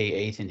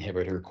CDK8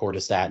 inhibitor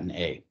cortistatin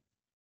A.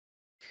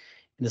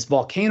 In this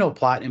volcano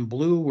plot in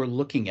blue, we're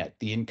looking at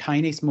the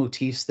kinase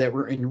motifs that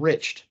were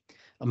enriched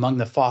among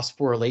the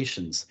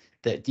phosphorylations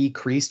that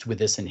decreased with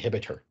this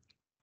inhibitor.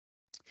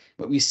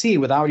 But we see,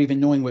 without even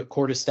knowing what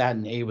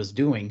cortistatin A was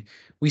doing,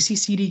 we see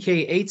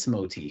CDK8's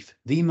motif,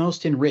 the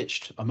most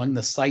enriched among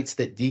the sites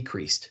that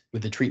decreased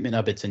with the treatment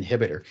of its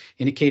inhibitor,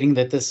 indicating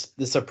that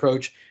this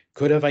approach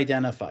could have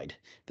identified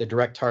the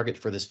direct target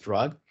for this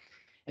drug.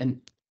 And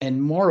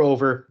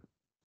moreover,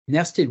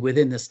 nested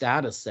within this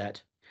data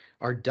set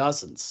are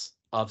dozens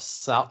of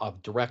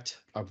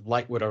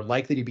what are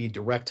likely to be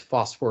direct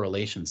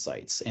phosphorylation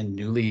sites and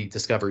newly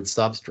discovered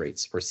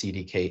substrates for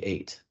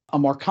CDK8. A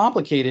more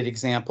complicated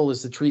example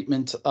is the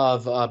treatment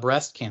of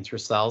breast cancer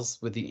cells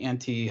with the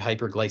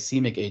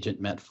anti-hyperglycemic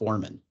agent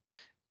metformin.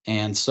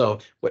 And so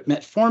what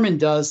metformin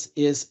does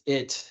is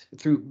it,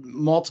 through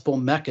multiple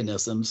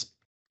mechanisms,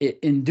 it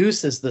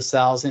induces the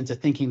cells into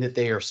thinking that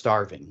they are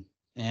starving.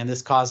 And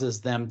this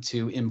causes them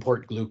to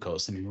import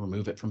glucose and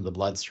remove it from the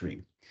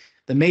bloodstream.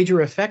 The major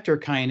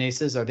effector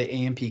kinases are the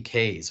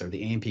AMPKs, or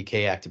the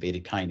AMPK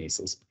activated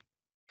kinases,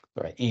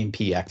 or AMP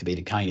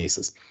activated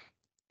kinases.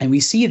 And we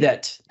see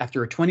that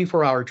after a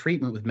 24-hour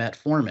treatment with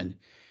metformin,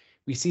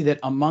 we see that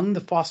among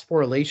the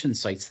phosphorylation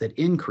sites that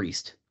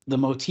increased, the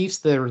motifs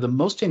that are the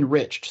most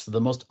enriched, so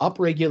the most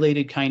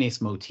upregulated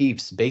kinase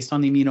motifs based on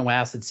the amino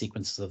acid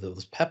sequences of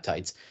those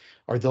peptides,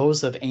 are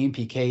those of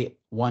AMPK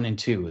 1 and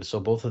 2,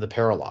 so both of the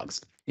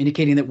paralogs,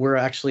 indicating that we're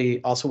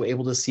actually also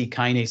able to see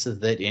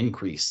kinases that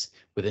increase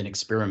within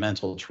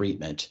experimental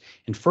treatment,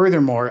 and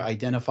furthermore,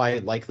 identify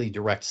likely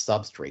direct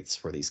substrates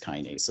for these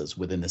kinases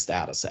within this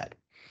data set.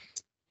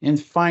 And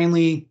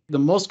finally, the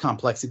most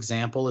complex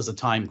example is a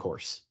time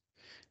course,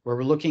 where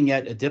we're looking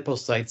at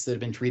adipocytes that have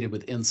been treated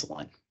with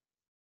insulin.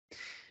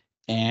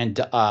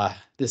 And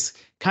this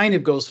kind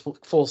of goes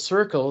full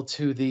circle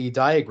to the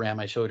diagram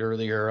I showed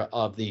earlier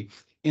of the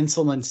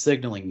insulin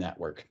signaling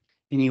network.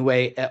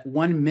 Anyway, at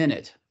 1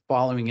 minute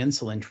following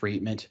insulin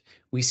treatment,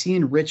 we see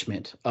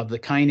enrichment of the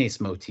kinase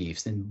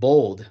motifs in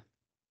bold,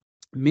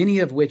 many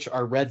of which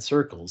are red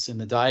circles in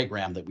the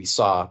diagram that we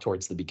saw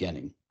towards the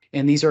beginning.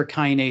 And these are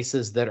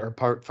kinases that are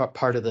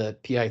part of the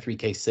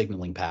PI3K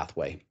signaling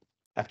pathway.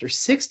 After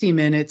 60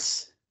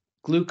 minutes,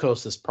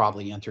 glucose has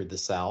probably entered the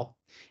cell,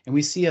 and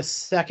we see a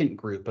second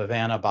group of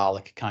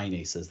anabolic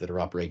kinases that are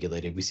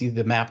upregulated. We see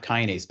the MAP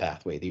kinase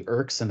pathway, the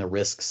ERKs and the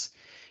RISCs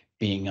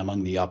being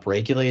among the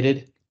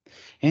upregulated.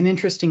 And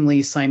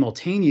interestingly,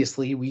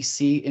 simultaneously, we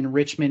see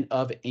enrichment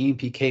of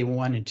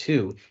AMPK1 and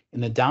 2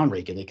 in the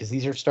downregulated, because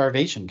these are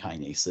starvation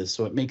kinases.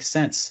 So it makes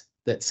sense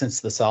that since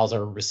the cells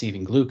are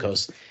receiving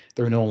glucose,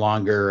 they're no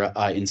longer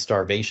in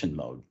starvation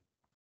mode.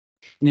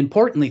 And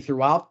importantly,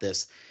 throughout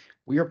this,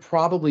 we are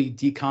probably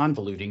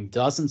deconvoluting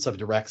dozens of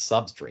direct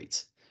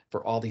substrates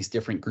for all these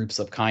different groups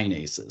of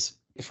kinases.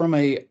 From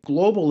a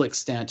global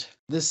extent,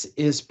 this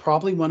is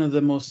probably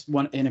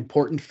an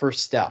important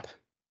first step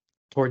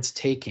towards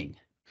taking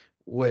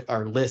what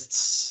are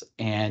lists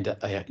and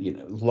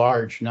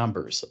large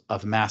numbers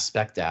of mass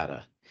spec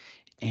data,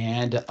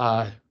 and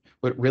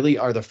what really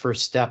are the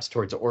first steps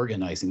towards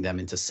organizing them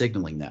into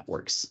signaling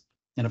networks.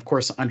 And of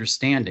course,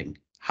 understanding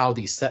how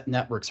these set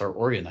networks are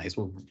organized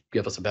will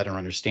give us a better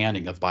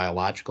understanding of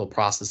biological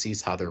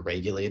processes, how they're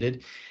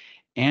regulated,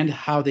 and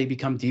how they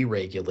become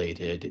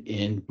deregulated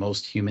in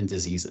most human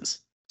diseases.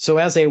 So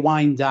as I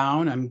wind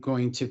down, I'm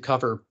going to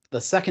cover the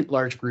second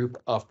large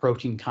group of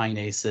protein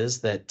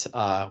kinases that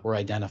were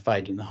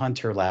identified in the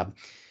Hunter lab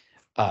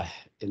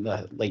in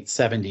the late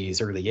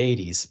 70s, early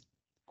 80s,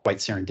 quite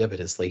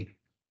serendipitously.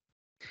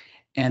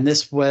 And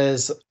this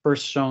was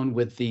first shown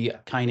with the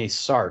kinase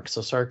SRC.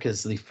 So SRC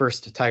is the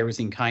first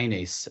tyrosine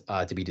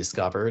kinase to be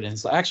discovered, and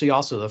it's actually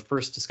also the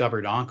first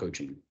discovered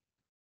oncogene.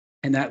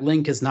 And that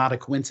link is not a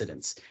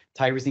coincidence.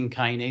 Tyrosine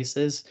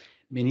kinases,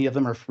 many of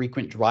them are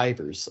frequent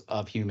drivers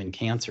of human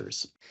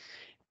cancers.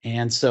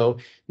 And so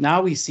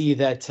now we see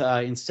that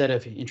instead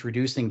of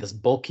introducing this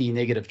bulky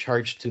negative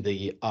charge to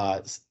the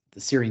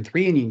serine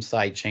threonine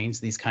side chains,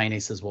 these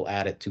kinases will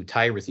add it to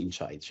tyrosine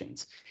side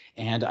chains.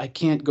 And I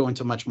can't go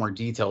into much more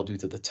detail due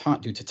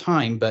to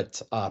time,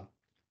 but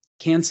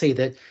can say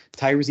that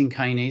tyrosine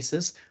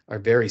kinases are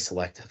very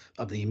selective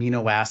of the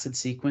amino acid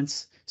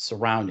sequence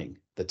surrounding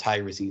the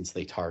tyrosines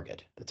they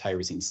target, the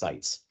tyrosine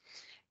sites.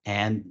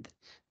 And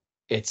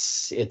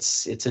it's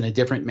in a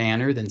different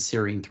manner than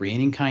serine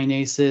threonine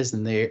kinases,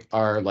 and they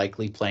are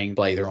likely playing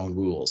by their own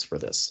rules for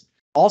this.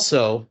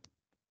 Also,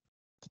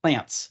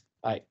 plants.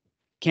 I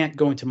can't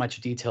go into much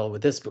detail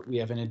with this, but we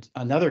have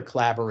another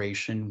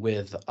collaboration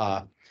with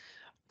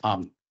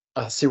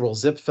Cyril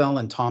Zipfel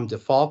and Tom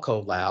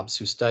DeFalco labs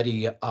who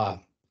study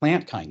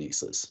plant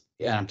kinases.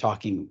 And I'm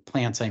talking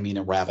plants, I mean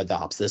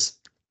Arabidopsis.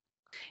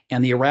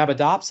 And the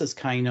Arabidopsis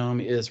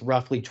kinome is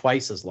roughly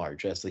twice as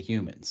large as the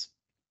human's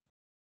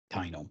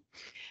kinome.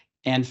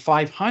 And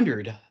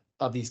 500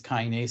 of these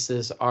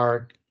kinases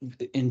are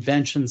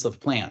inventions of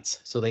plants.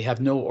 So they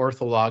have no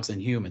orthologs in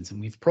humans, and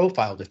we've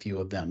profiled a few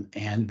of them,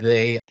 and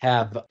they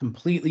have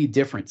completely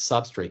different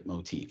substrate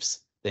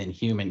motifs than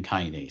human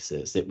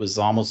kinases. It was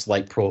almost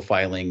like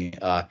profiling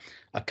a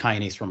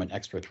kinase from an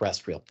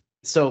extraterrestrial.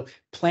 So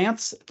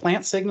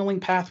plant signaling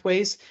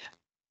pathways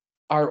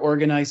are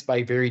organized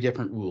by very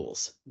different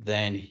rules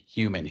than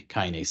human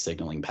kinase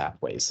signaling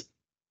pathways.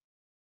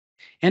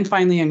 And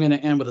finally, I'm going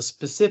to end with a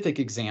specific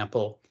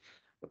example,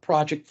 a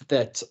project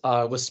that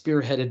was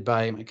spearheaded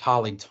by my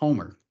colleague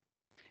Tomer.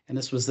 And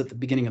this was at the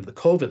beginning of the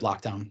COVID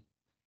lockdown,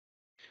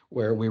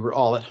 where we were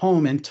all at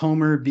home, and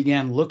Tomer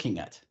began looking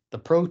at the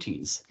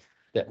proteins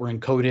that were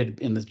encoded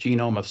in the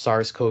genome of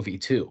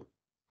SARS-CoV-2.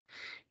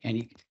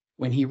 And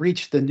when he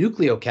reached the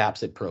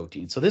nucleocapsid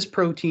protein, so this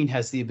protein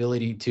has the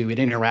ability it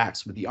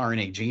interacts with the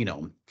RNA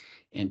genome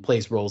and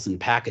plays roles in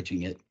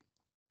packaging it.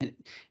 And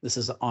this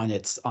is on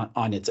its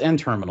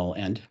N-terminal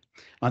end.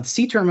 On the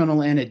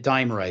C-terminal end, it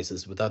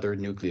dimerizes with other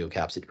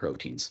nucleocapsid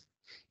proteins.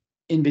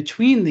 In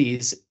between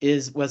these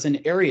was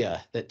an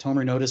area that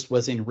Tomer noticed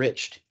was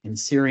enriched in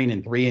serine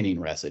and threonine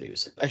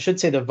residues. I should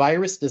say the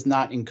virus does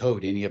not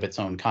encode any of its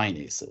own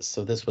kinases,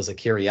 so this was a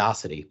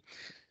curiosity.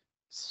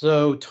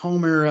 So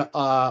Tomer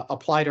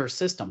applied our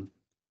system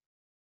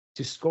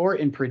to score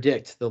and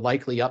predict the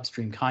likely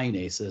upstream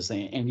kinases,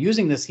 and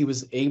using this, he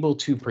was able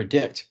to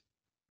predict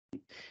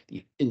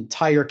the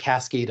entire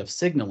cascade of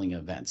signaling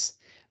events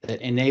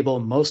that enable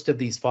most of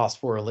these sites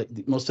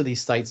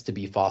to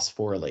be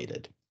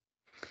phosphorylated.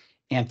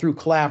 And through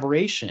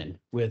collaboration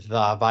with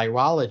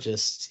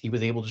virologists, he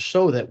was able to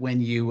show that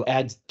when you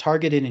add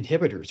targeted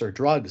inhibitors or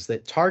drugs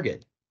that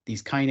target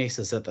these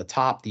kinases at the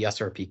top, the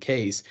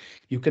SRPKs,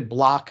 you could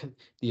block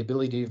the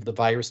ability of the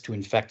virus to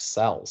infect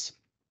cells.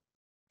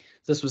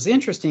 This was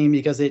interesting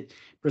because it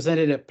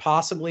presented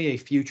possibly a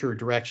future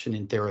direction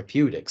in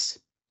therapeutics,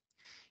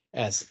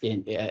 as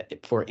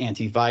for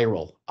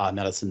antiviral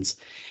medicines.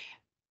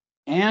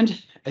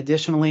 And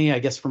additionally, I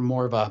guess from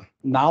more of a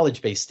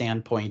knowledge-based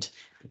standpoint,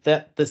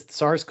 that the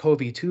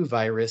SARS-CoV-2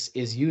 virus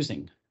is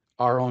using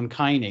our own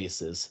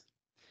kinases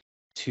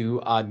to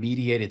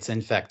mediate its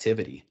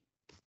infectivity.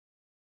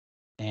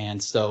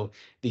 And so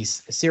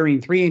these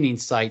serine threonine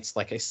sites,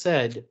 like I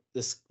said,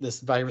 this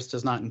virus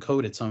does not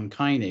encode its own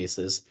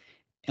kinases,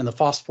 and the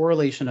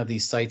phosphorylation of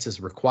these sites is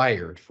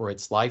required for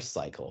its life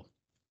cycle.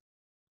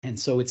 And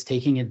so it's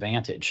taking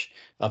advantage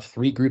of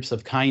 3 groups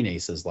of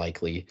kinases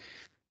likely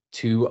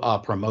to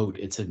promote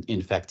its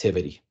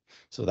infectivity.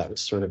 So that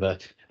was sort of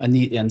a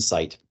neat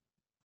insight.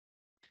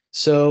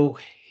 So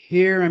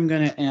here I'm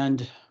going to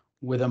end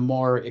with a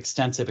more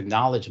extensive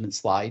acknowledgement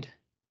slide.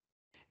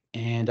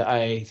 And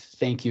I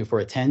thank you for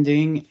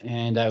attending,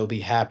 and I will be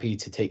happy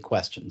to take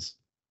questions.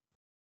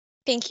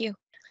 Thank you.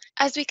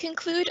 As we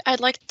conclude, I'd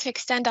like to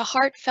extend a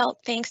heartfelt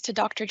thanks to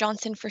Dr.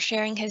 Johnson for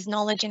sharing his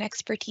knowledge and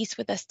expertise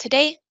with us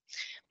today.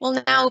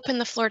 We'll now open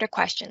the floor to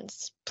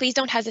questions. Please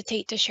don't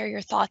hesitate to share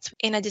your thoughts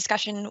in a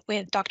discussion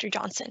with Dr.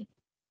 Johnson.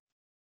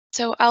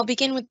 So I'll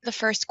begin with the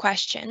first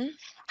question.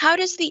 How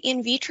does the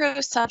in vitro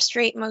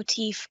substrate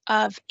motif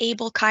of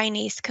Abl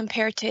kinase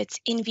compare to its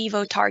in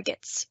vivo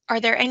targets? Are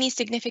there any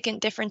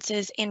significant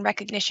differences in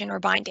recognition or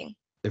binding?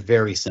 They're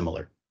very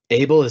similar.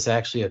 Abl is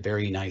actually a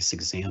very nice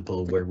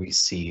example where we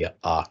see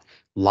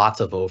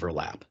lots of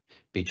overlap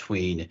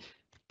between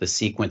the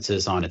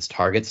sequences on its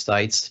target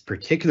sites,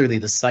 particularly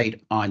the site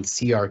on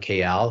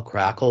CRKL,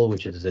 crackle,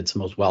 which is its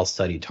most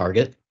well-studied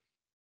target,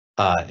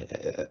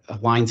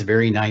 aligns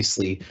very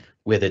nicely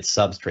with its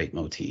substrate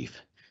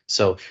motif.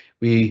 So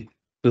we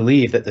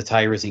believe that the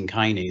tyrosine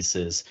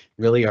kinases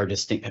really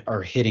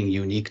are hitting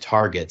unique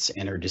targets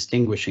and are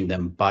distinguishing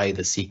them by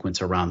the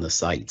sequence around the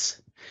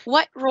sites.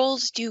 What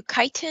roles do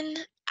chitin,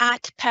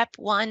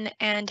 ATPEP1,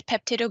 and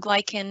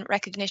peptidoglycan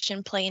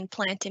recognition play in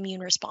plant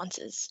immune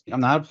responses? I'm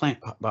not a plant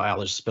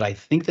biologist, but I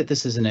think that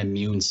this is an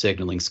immune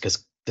signaling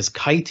because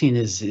chitin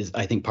is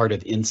I think part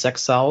of insect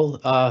cell,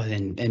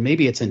 and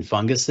maybe it's in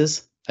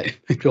funguses. I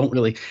don't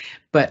really,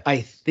 but I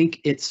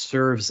think it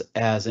serves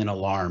as an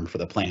alarm for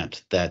the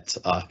plant that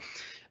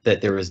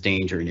there is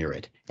danger near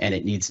it, and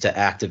it needs to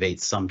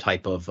activate some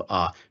type of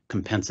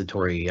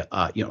compensatory,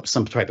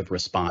 some type of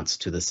response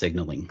to the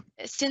signaling.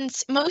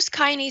 Since most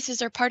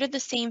kinases are part of the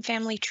same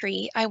family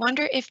tree, I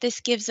wonder if this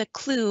gives a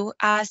clue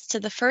as to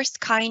the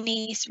first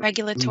kinase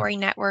regulatory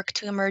network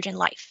to emerge in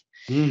life.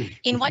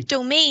 In what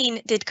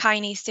domain did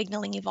kinase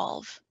signaling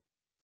evolve?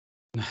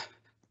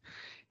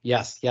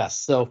 Yes.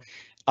 So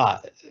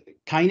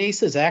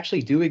kinases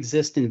actually do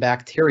exist in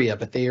bacteria,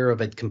 but they are of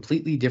a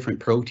completely different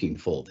protein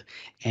fold.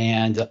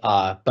 And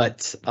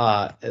but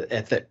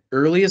at the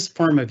earliest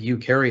form of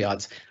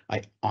eukaryotes,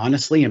 I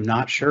honestly am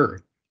not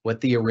sure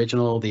what the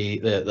original, the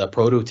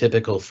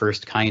prototypical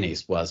first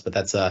kinase was, but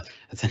that's an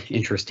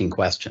interesting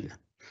question.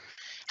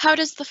 How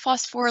does the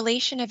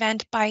phosphorylation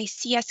event by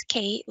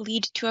CSK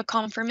lead to a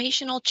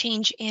conformational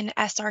change in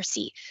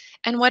SRC?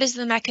 And what is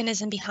the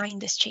mechanism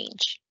behind this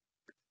change?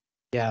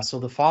 Yeah, so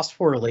the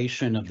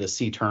phosphorylation of the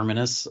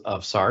C-terminus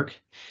of SARC,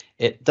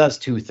 it does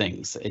 2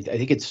 things. I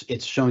think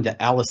it's shown to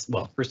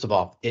well, first of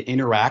all, it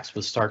interacts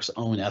with SARC's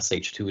own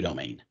SH2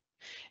 domain.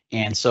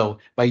 And so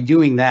by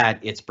doing that,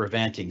 it's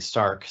preventing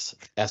SARC's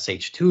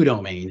SH2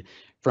 domain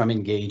from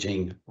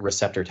engaging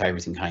receptor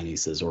tyrosine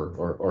kinases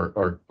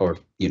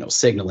or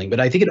signaling. But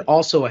I think it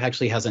also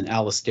actually has an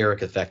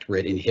allosteric effect where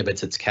it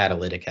inhibits its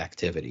catalytic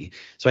activity.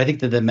 So I think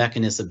that the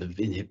mechanism of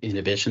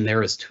inhibition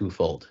there is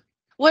twofold.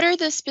 What are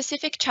the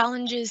specific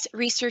challenges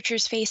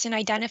researchers face in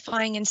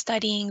identifying and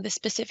studying the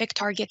specific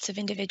targets of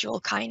individual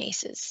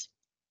kinases?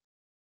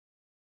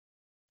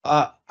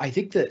 I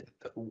think that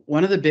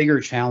one of the bigger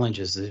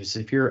challenges is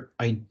if you're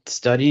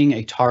studying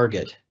a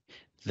target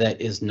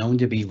that is known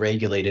to be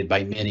regulated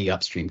by many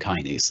upstream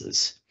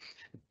kinases,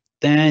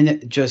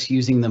 then just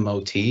using the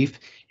motif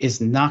is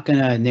not going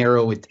to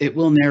narrow it. It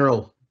will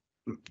narrow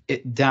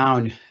it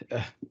down,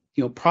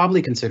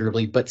 probably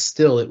considerably, but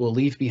still it will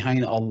leave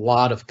behind a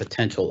lot of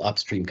potential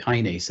upstream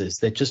kinases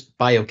that just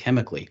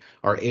biochemically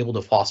are able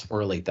to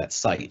phosphorylate that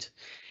site.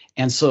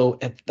 And so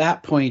at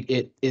that point,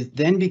 it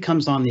then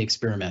becomes on the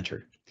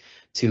experimenter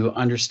to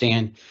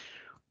understand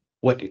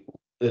what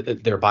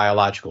their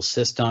biological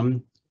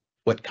system,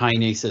 what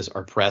kinases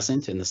are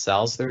present in the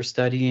cells they're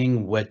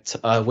studying, what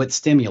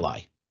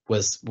stimuli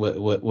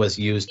was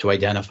used to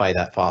identify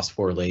that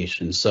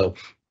phosphorylation.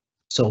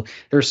 So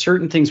there are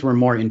certain things where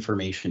more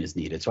information is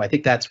needed. So I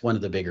think that's one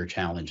of the bigger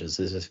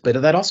challenges.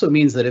 But that also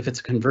means that if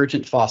it's a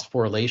convergent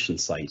phosphorylation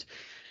site,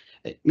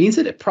 it means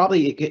that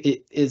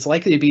it is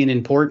likely to be an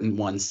important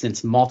one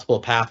since multiple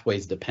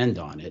pathways depend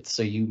on it.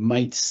 So you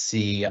might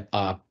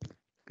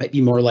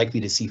be more likely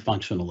to see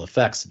functional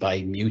effects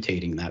by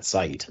mutating that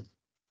site.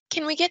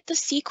 Can we get the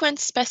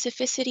sequence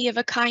specificity of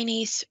a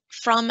kinase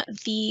from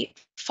the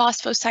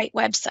phosphosite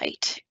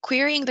website,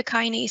 querying the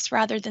kinase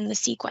rather than the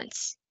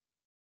sequence?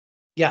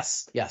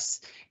 Yes.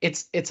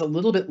 It's a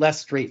little bit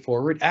less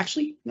straightforward.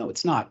 Actually, no,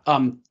 it's not.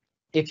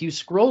 If you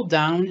scroll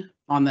down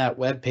on that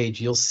web page,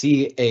 you'll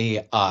see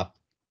a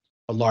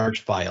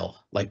large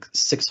file, like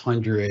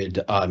 600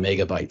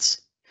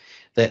 megabytes,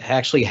 that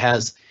actually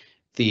has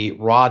the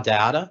raw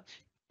data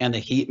and the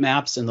heat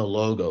maps and the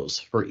logos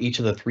for each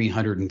of the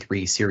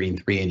 303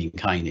 serine threonine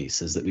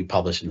kinases that we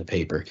published in the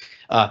paper.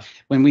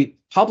 When we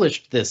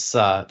published this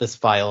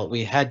file,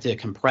 we had to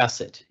compress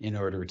it in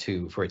order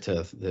for it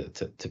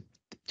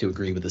to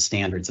agree with the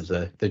standards of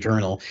the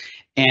journal.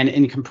 And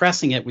in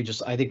compressing it,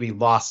 I think we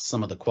lost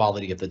some of the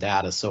quality of the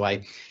data. So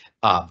I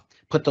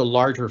put the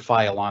larger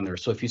file on there.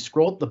 So if you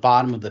scroll at the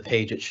bottom of the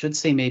page, it should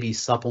say maybe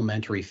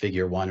supplementary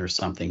figure 1 or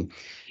something.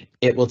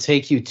 It will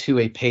take you to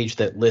a page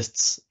that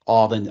lists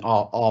all the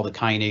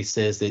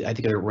kinases. I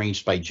think they're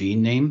arranged by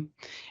gene name,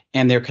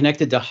 and they're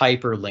connected to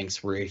hyperlinks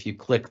where if you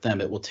click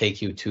them, it will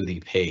take you to the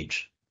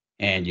page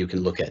and you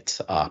can look at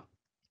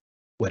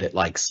what it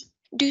likes.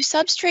 Do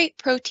substrate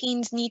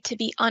proteins need to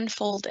be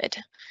unfolded?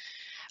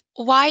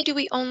 Why do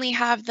we only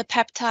have the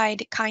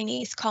peptide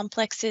kinase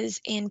complexes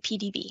in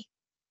PDB?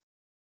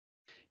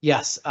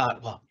 Yes,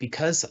 well,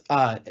 because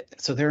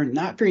so there are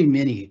not very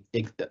many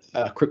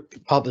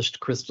published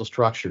crystal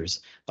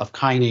structures of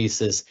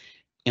kinases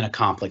in a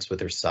complex with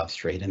their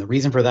substrate. And the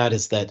reason for that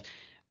is that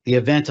the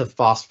event of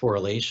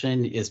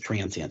phosphorylation is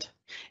transient.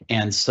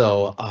 And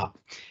so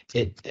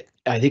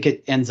I think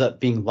it ends up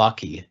being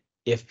lucky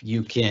if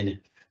you can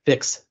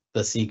fix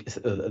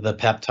the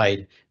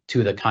peptide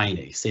to the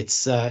kinase.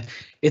 It's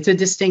a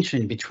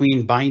distinction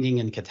between binding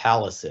and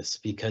catalysis,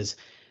 because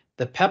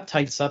the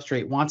peptide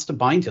substrate wants to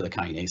bind to the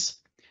kinase,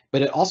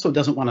 but it also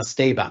doesn't want to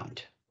stay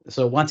bound.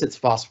 So once it's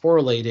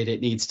phosphorylated, it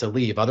needs to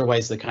leave.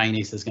 Otherwise, the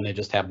kinase is going to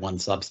just have one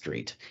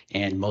substrate,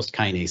 and most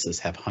kinases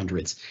have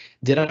hundreds.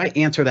 Did I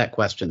answer that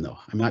question, though?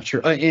 I'm not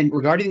sure. And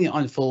regarding the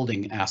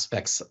unfolding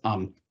aspects,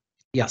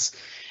 yes.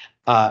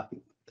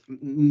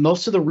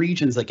 Most of the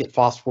regions that get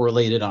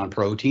phosphorylated on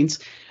proteins,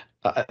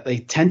 they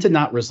tend to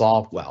not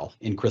resolve well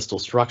in crystal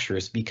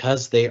structures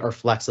because they are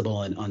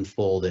flexible and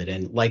unfolded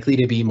and likely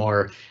to be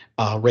more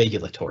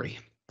regulatory.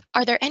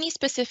 Are there any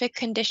specific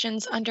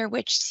conditions under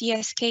which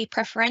CSK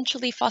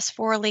preferentially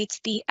phosphorylates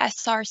the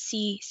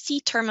SRC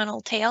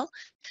C-terminal tail,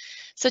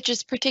 such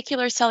as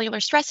particular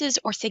cellular stresses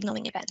or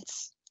signaling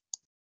events?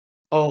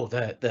 Oh,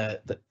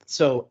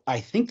 so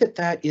I think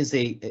that is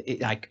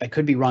I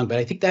could be wrong, but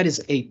I think that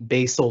is a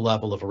basal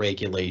level of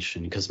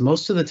regulation, because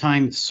most of the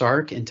time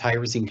SRC and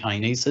tyrosine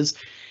kinases,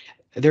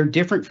 they're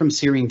different from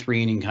serine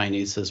threonine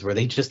kinases, where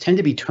they just tend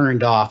to be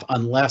turned off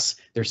unless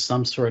there's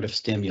some sort of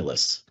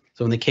stimulus.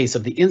 So in the case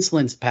of the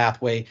insulin's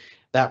pathway,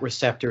 that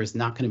receptor is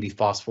not going to be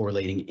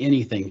phosphorylating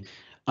anything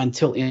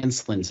until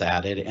insulin's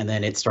added, and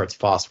then it starts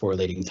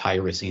phosphorylating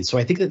tyrosine. So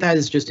I think that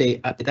is just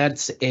a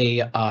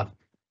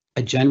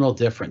general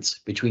difference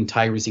between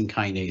tyrosine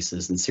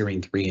kinases and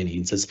serine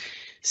threonines. Is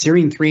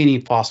serine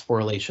threonine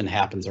phosphorylation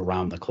happens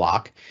around the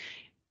clock,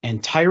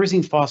 and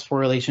tyrosine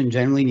phosphorylation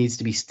generally needs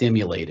to be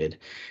stimulated.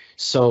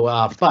 So,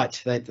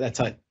 but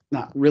that's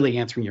not really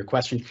answering your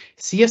question.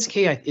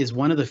 CSK is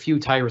one of the few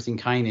tyrosine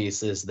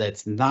kinases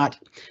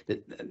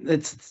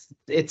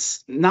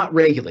it's not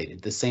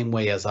regulated the same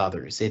way as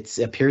others. It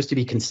appears to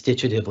be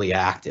constitutively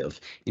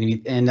active,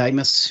 and I'm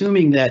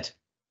assuming that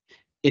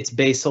its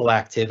basal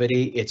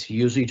activity, it's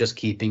usually just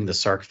keeping the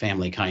SRC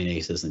family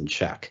kinases in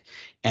check.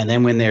 And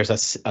then when there's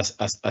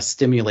a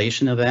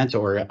stimulation event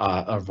or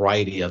a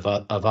variety of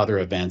other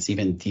events,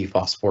 even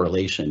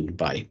dephosphorylation,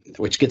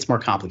 which gets more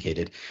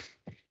complicated,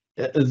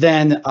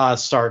 then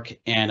SRC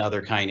and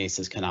other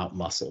kinases can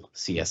outmuscle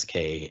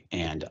CSK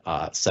and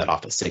set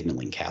off a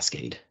signaling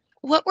cascade.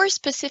 What were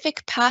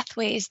specific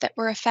pathways that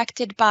were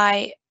affected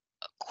by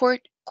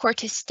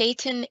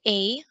cortistatin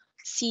A,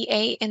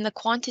 CA, in the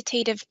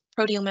quantitative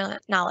proteome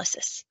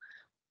analysis?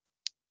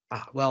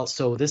 Well,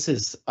 so this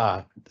is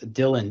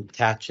Dylan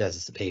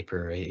Tatch's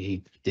paper.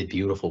 He did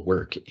beautiful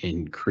work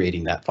in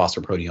creating that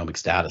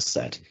phosphoproteomics data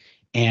set.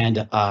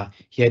 And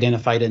he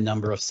identified a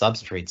number of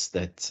substrates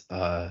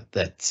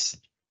that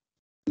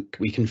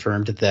we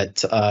confirmed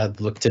that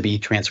looked to be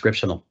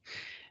transcriptional.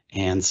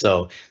 And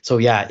so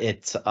yeah,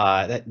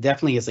 that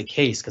definitely is a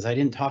case, because I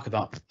didn't talk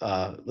about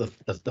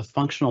the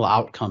functional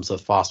outcomes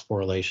of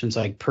phosphorylation.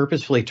 So I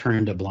purposefully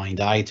turned a blind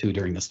eye to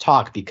during this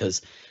talk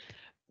because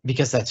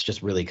that's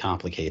just really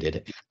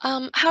complicated.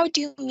 How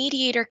do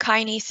mediator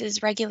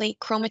kinases regulate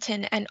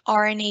chromatin and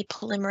RNA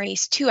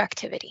polymerase II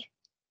activity?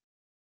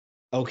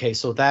 Okay,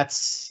 so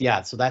that's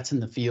in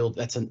the field.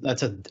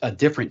 That's a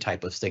different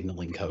type of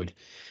signaling code.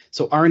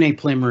 So RNA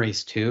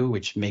polymerase II,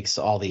 which makes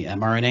all the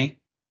mRNA,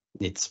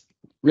 it's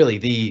really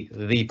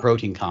the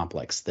protein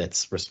complex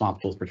that's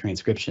responsible for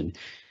transcription.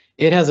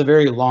 It has a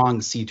very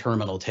long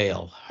C-terminal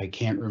tail. I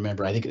can't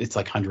remember. I think it's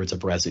like hundreds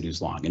of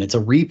residues long, and it's a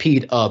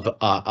repeat of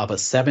a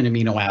 7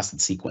 amino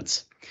acid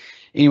sequence.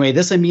 Anyway,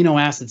 this amino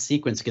acid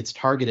sequence gets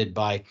targeted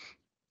by,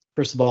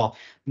 first of all,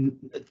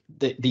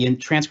 the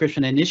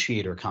transcription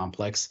initiator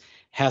complex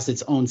has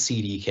its own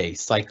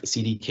CDK, like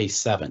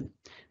CDK7.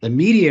 The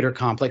mediator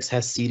complex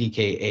has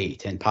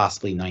CDK8 and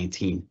possibly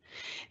 19.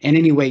 And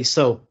anyway,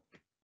 so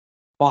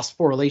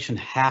phosphorylation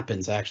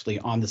happens actually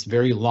on this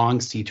very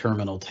long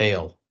C-terminal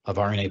tail of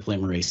RNA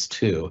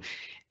polymerase II.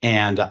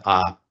 And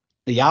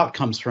the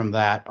outcomes from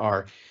that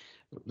are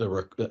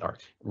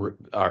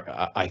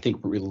I think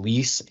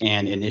release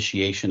and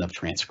initiation of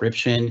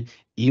transcription,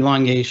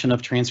 elongation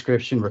of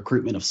transcription,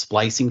 recruitment of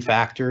splicing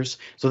factors.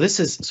 So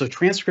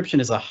transcription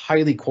is a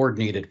highly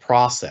coordinated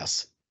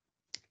process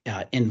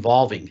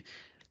involving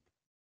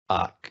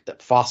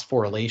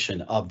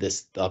phosphorylation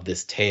of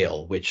this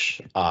tail, which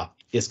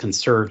is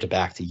conserved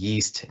back to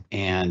yeast,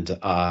 and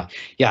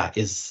yeah,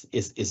 is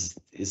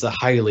a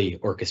highly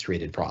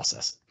orchestrated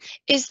process.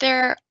 Is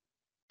there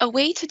a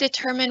way to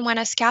determine when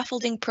a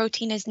scaffolding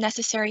protein is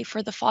necessary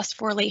for the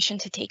phosphorylation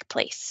to take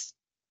place?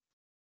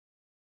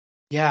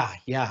 Yeah.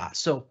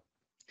 So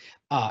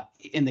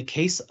in the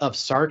case of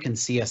SARC and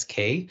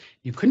CSK,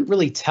 you couldn't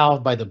really tell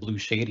by the blue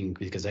shading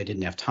because I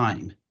didn't have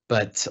time.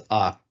 But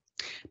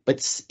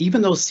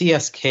even though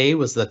CSK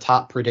was the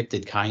top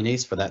predicted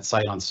kinase for that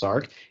site on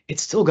SARC, it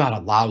still got a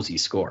lousy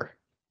score.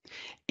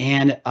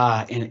 And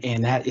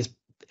that's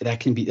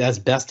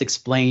best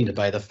explained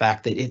by the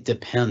fact that it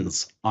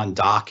depends on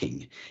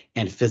docking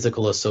and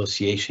physical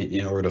association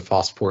in order to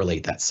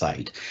phosphorylate that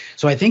site.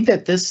 So I think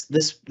that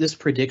this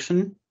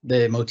prediction,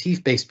 the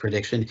motif-based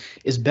prediction,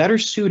 is better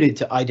suited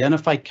to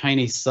identify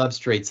kinase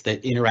substrates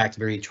that interact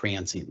very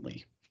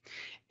transiently.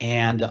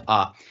 And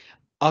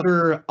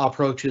other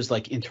approaches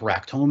like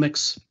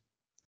interactomics,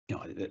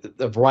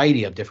 a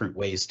variety of different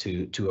ways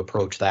to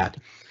approach that.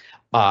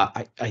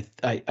 I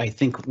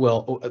think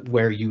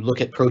where you look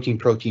at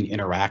protein-protein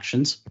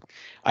interactions,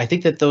 I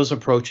think that those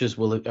approaches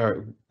will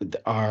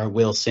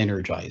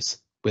synergize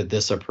with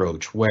this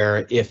approach,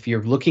 where if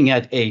you're looking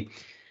at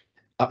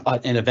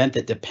an event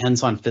that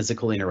depends on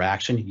physical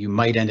interaction, you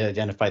might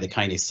identify the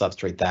kinase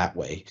substrate that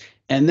way.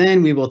 And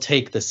then we will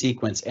take the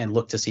sequence and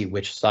look to see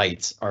which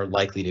sites are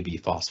likely to be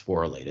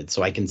phosphorylated.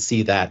 So I can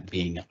see that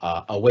being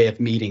a way of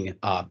meeting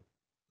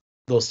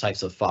those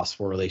types of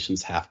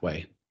phosphorylations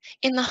halfway.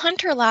 In the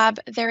Hunter lab,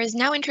 there is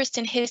now interest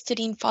in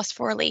histidine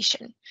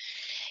phosphorylation.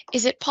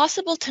 Is it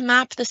possible to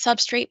map the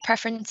substrate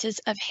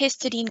preferences of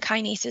histidine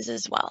kinases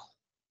as well?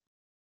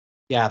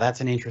 Yeah,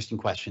 that's an interesting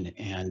question,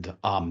 and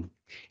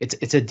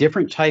it's a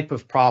different type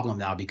of problem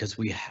now, because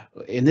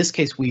in this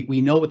case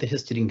we know what the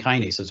histidine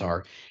kinases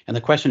are, and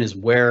the question is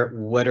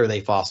what are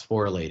they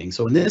phosphorylating?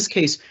 So in this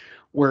case,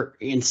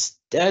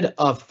 instead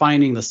of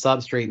finding the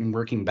substrate and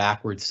working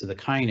backwards to the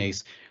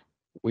kinase,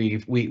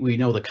 we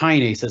know the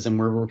kinases and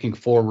we're working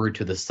forward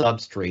to the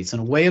substrates.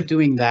 And a way of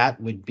doing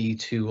that would be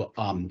to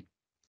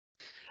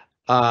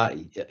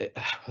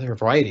there are a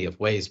variety of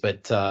ways,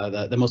 but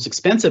the most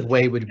expensive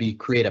way would be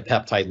create a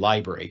peptide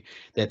library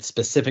that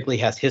specifically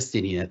has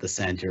histidine at the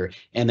center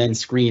and then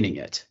screening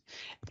it.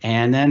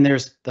 And then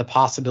there's the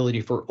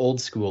possibility for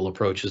old school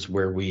approaches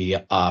where we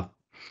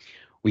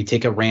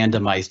take a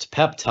randomized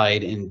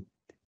peptide and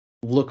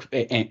look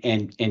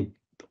and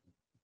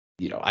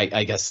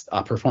I guess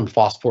perform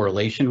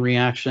phosphorylation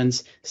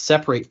reactions,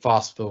 separate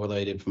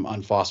phosphorylated from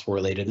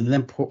unphosphorylated, and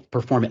then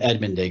perform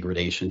Edman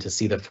degradation to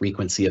see the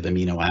frequency of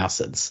amino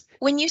acids.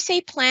 When you say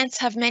plants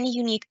have many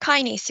unique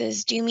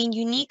kinases, do you mean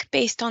unique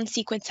based on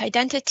sequence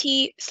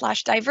identity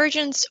 /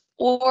 divergence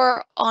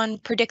or on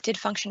predicted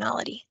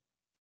functionality?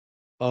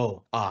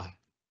 Oh,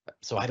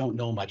 so I don't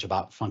know much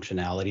about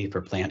functionality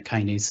for plant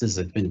kinases.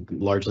 It's been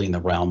largely in the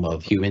realm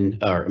of human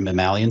or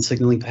mammalian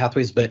signaling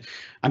pathways, but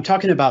I'm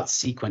talking about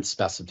sequence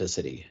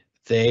specificity.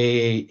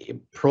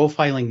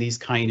 Profiling these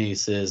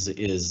kinases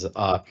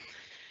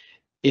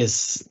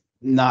is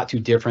not too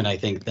different, I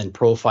think, than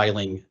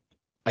profiling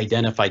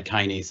identified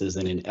kinases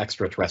in an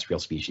extraterrestrial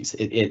species.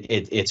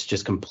 It's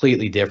just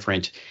completely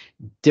different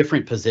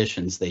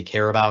positions they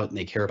care about, and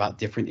they care about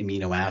different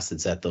amino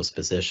acids at those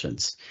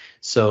positions.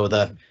 So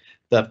the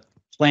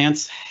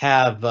plants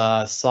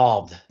have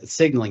solved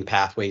signaling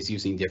pathways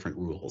using different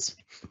rules.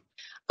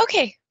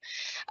 Okay.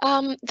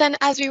 Then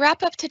as we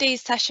wrap up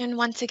today's session,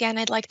 once again,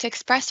 I'd like to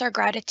express our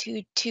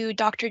gratitude to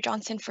Dr.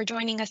 Johnson for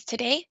joining us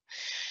today.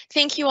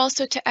 Thank you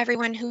also to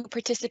everyone who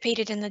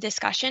participated in the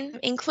discussion.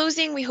 In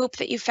closing, we hope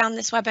that you found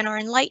this webinar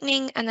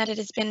enlightening and that it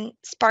has been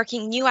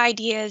sparking new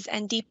ideas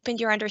and deepened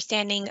your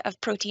understanding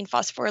of protein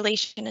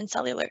phosphorylation and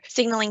cellular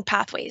signaling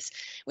pathways.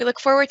 We look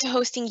forward to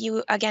hosting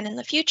you again in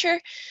the future.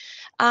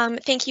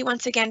 Thank you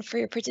once again for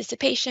your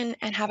participation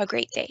and have a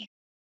great day.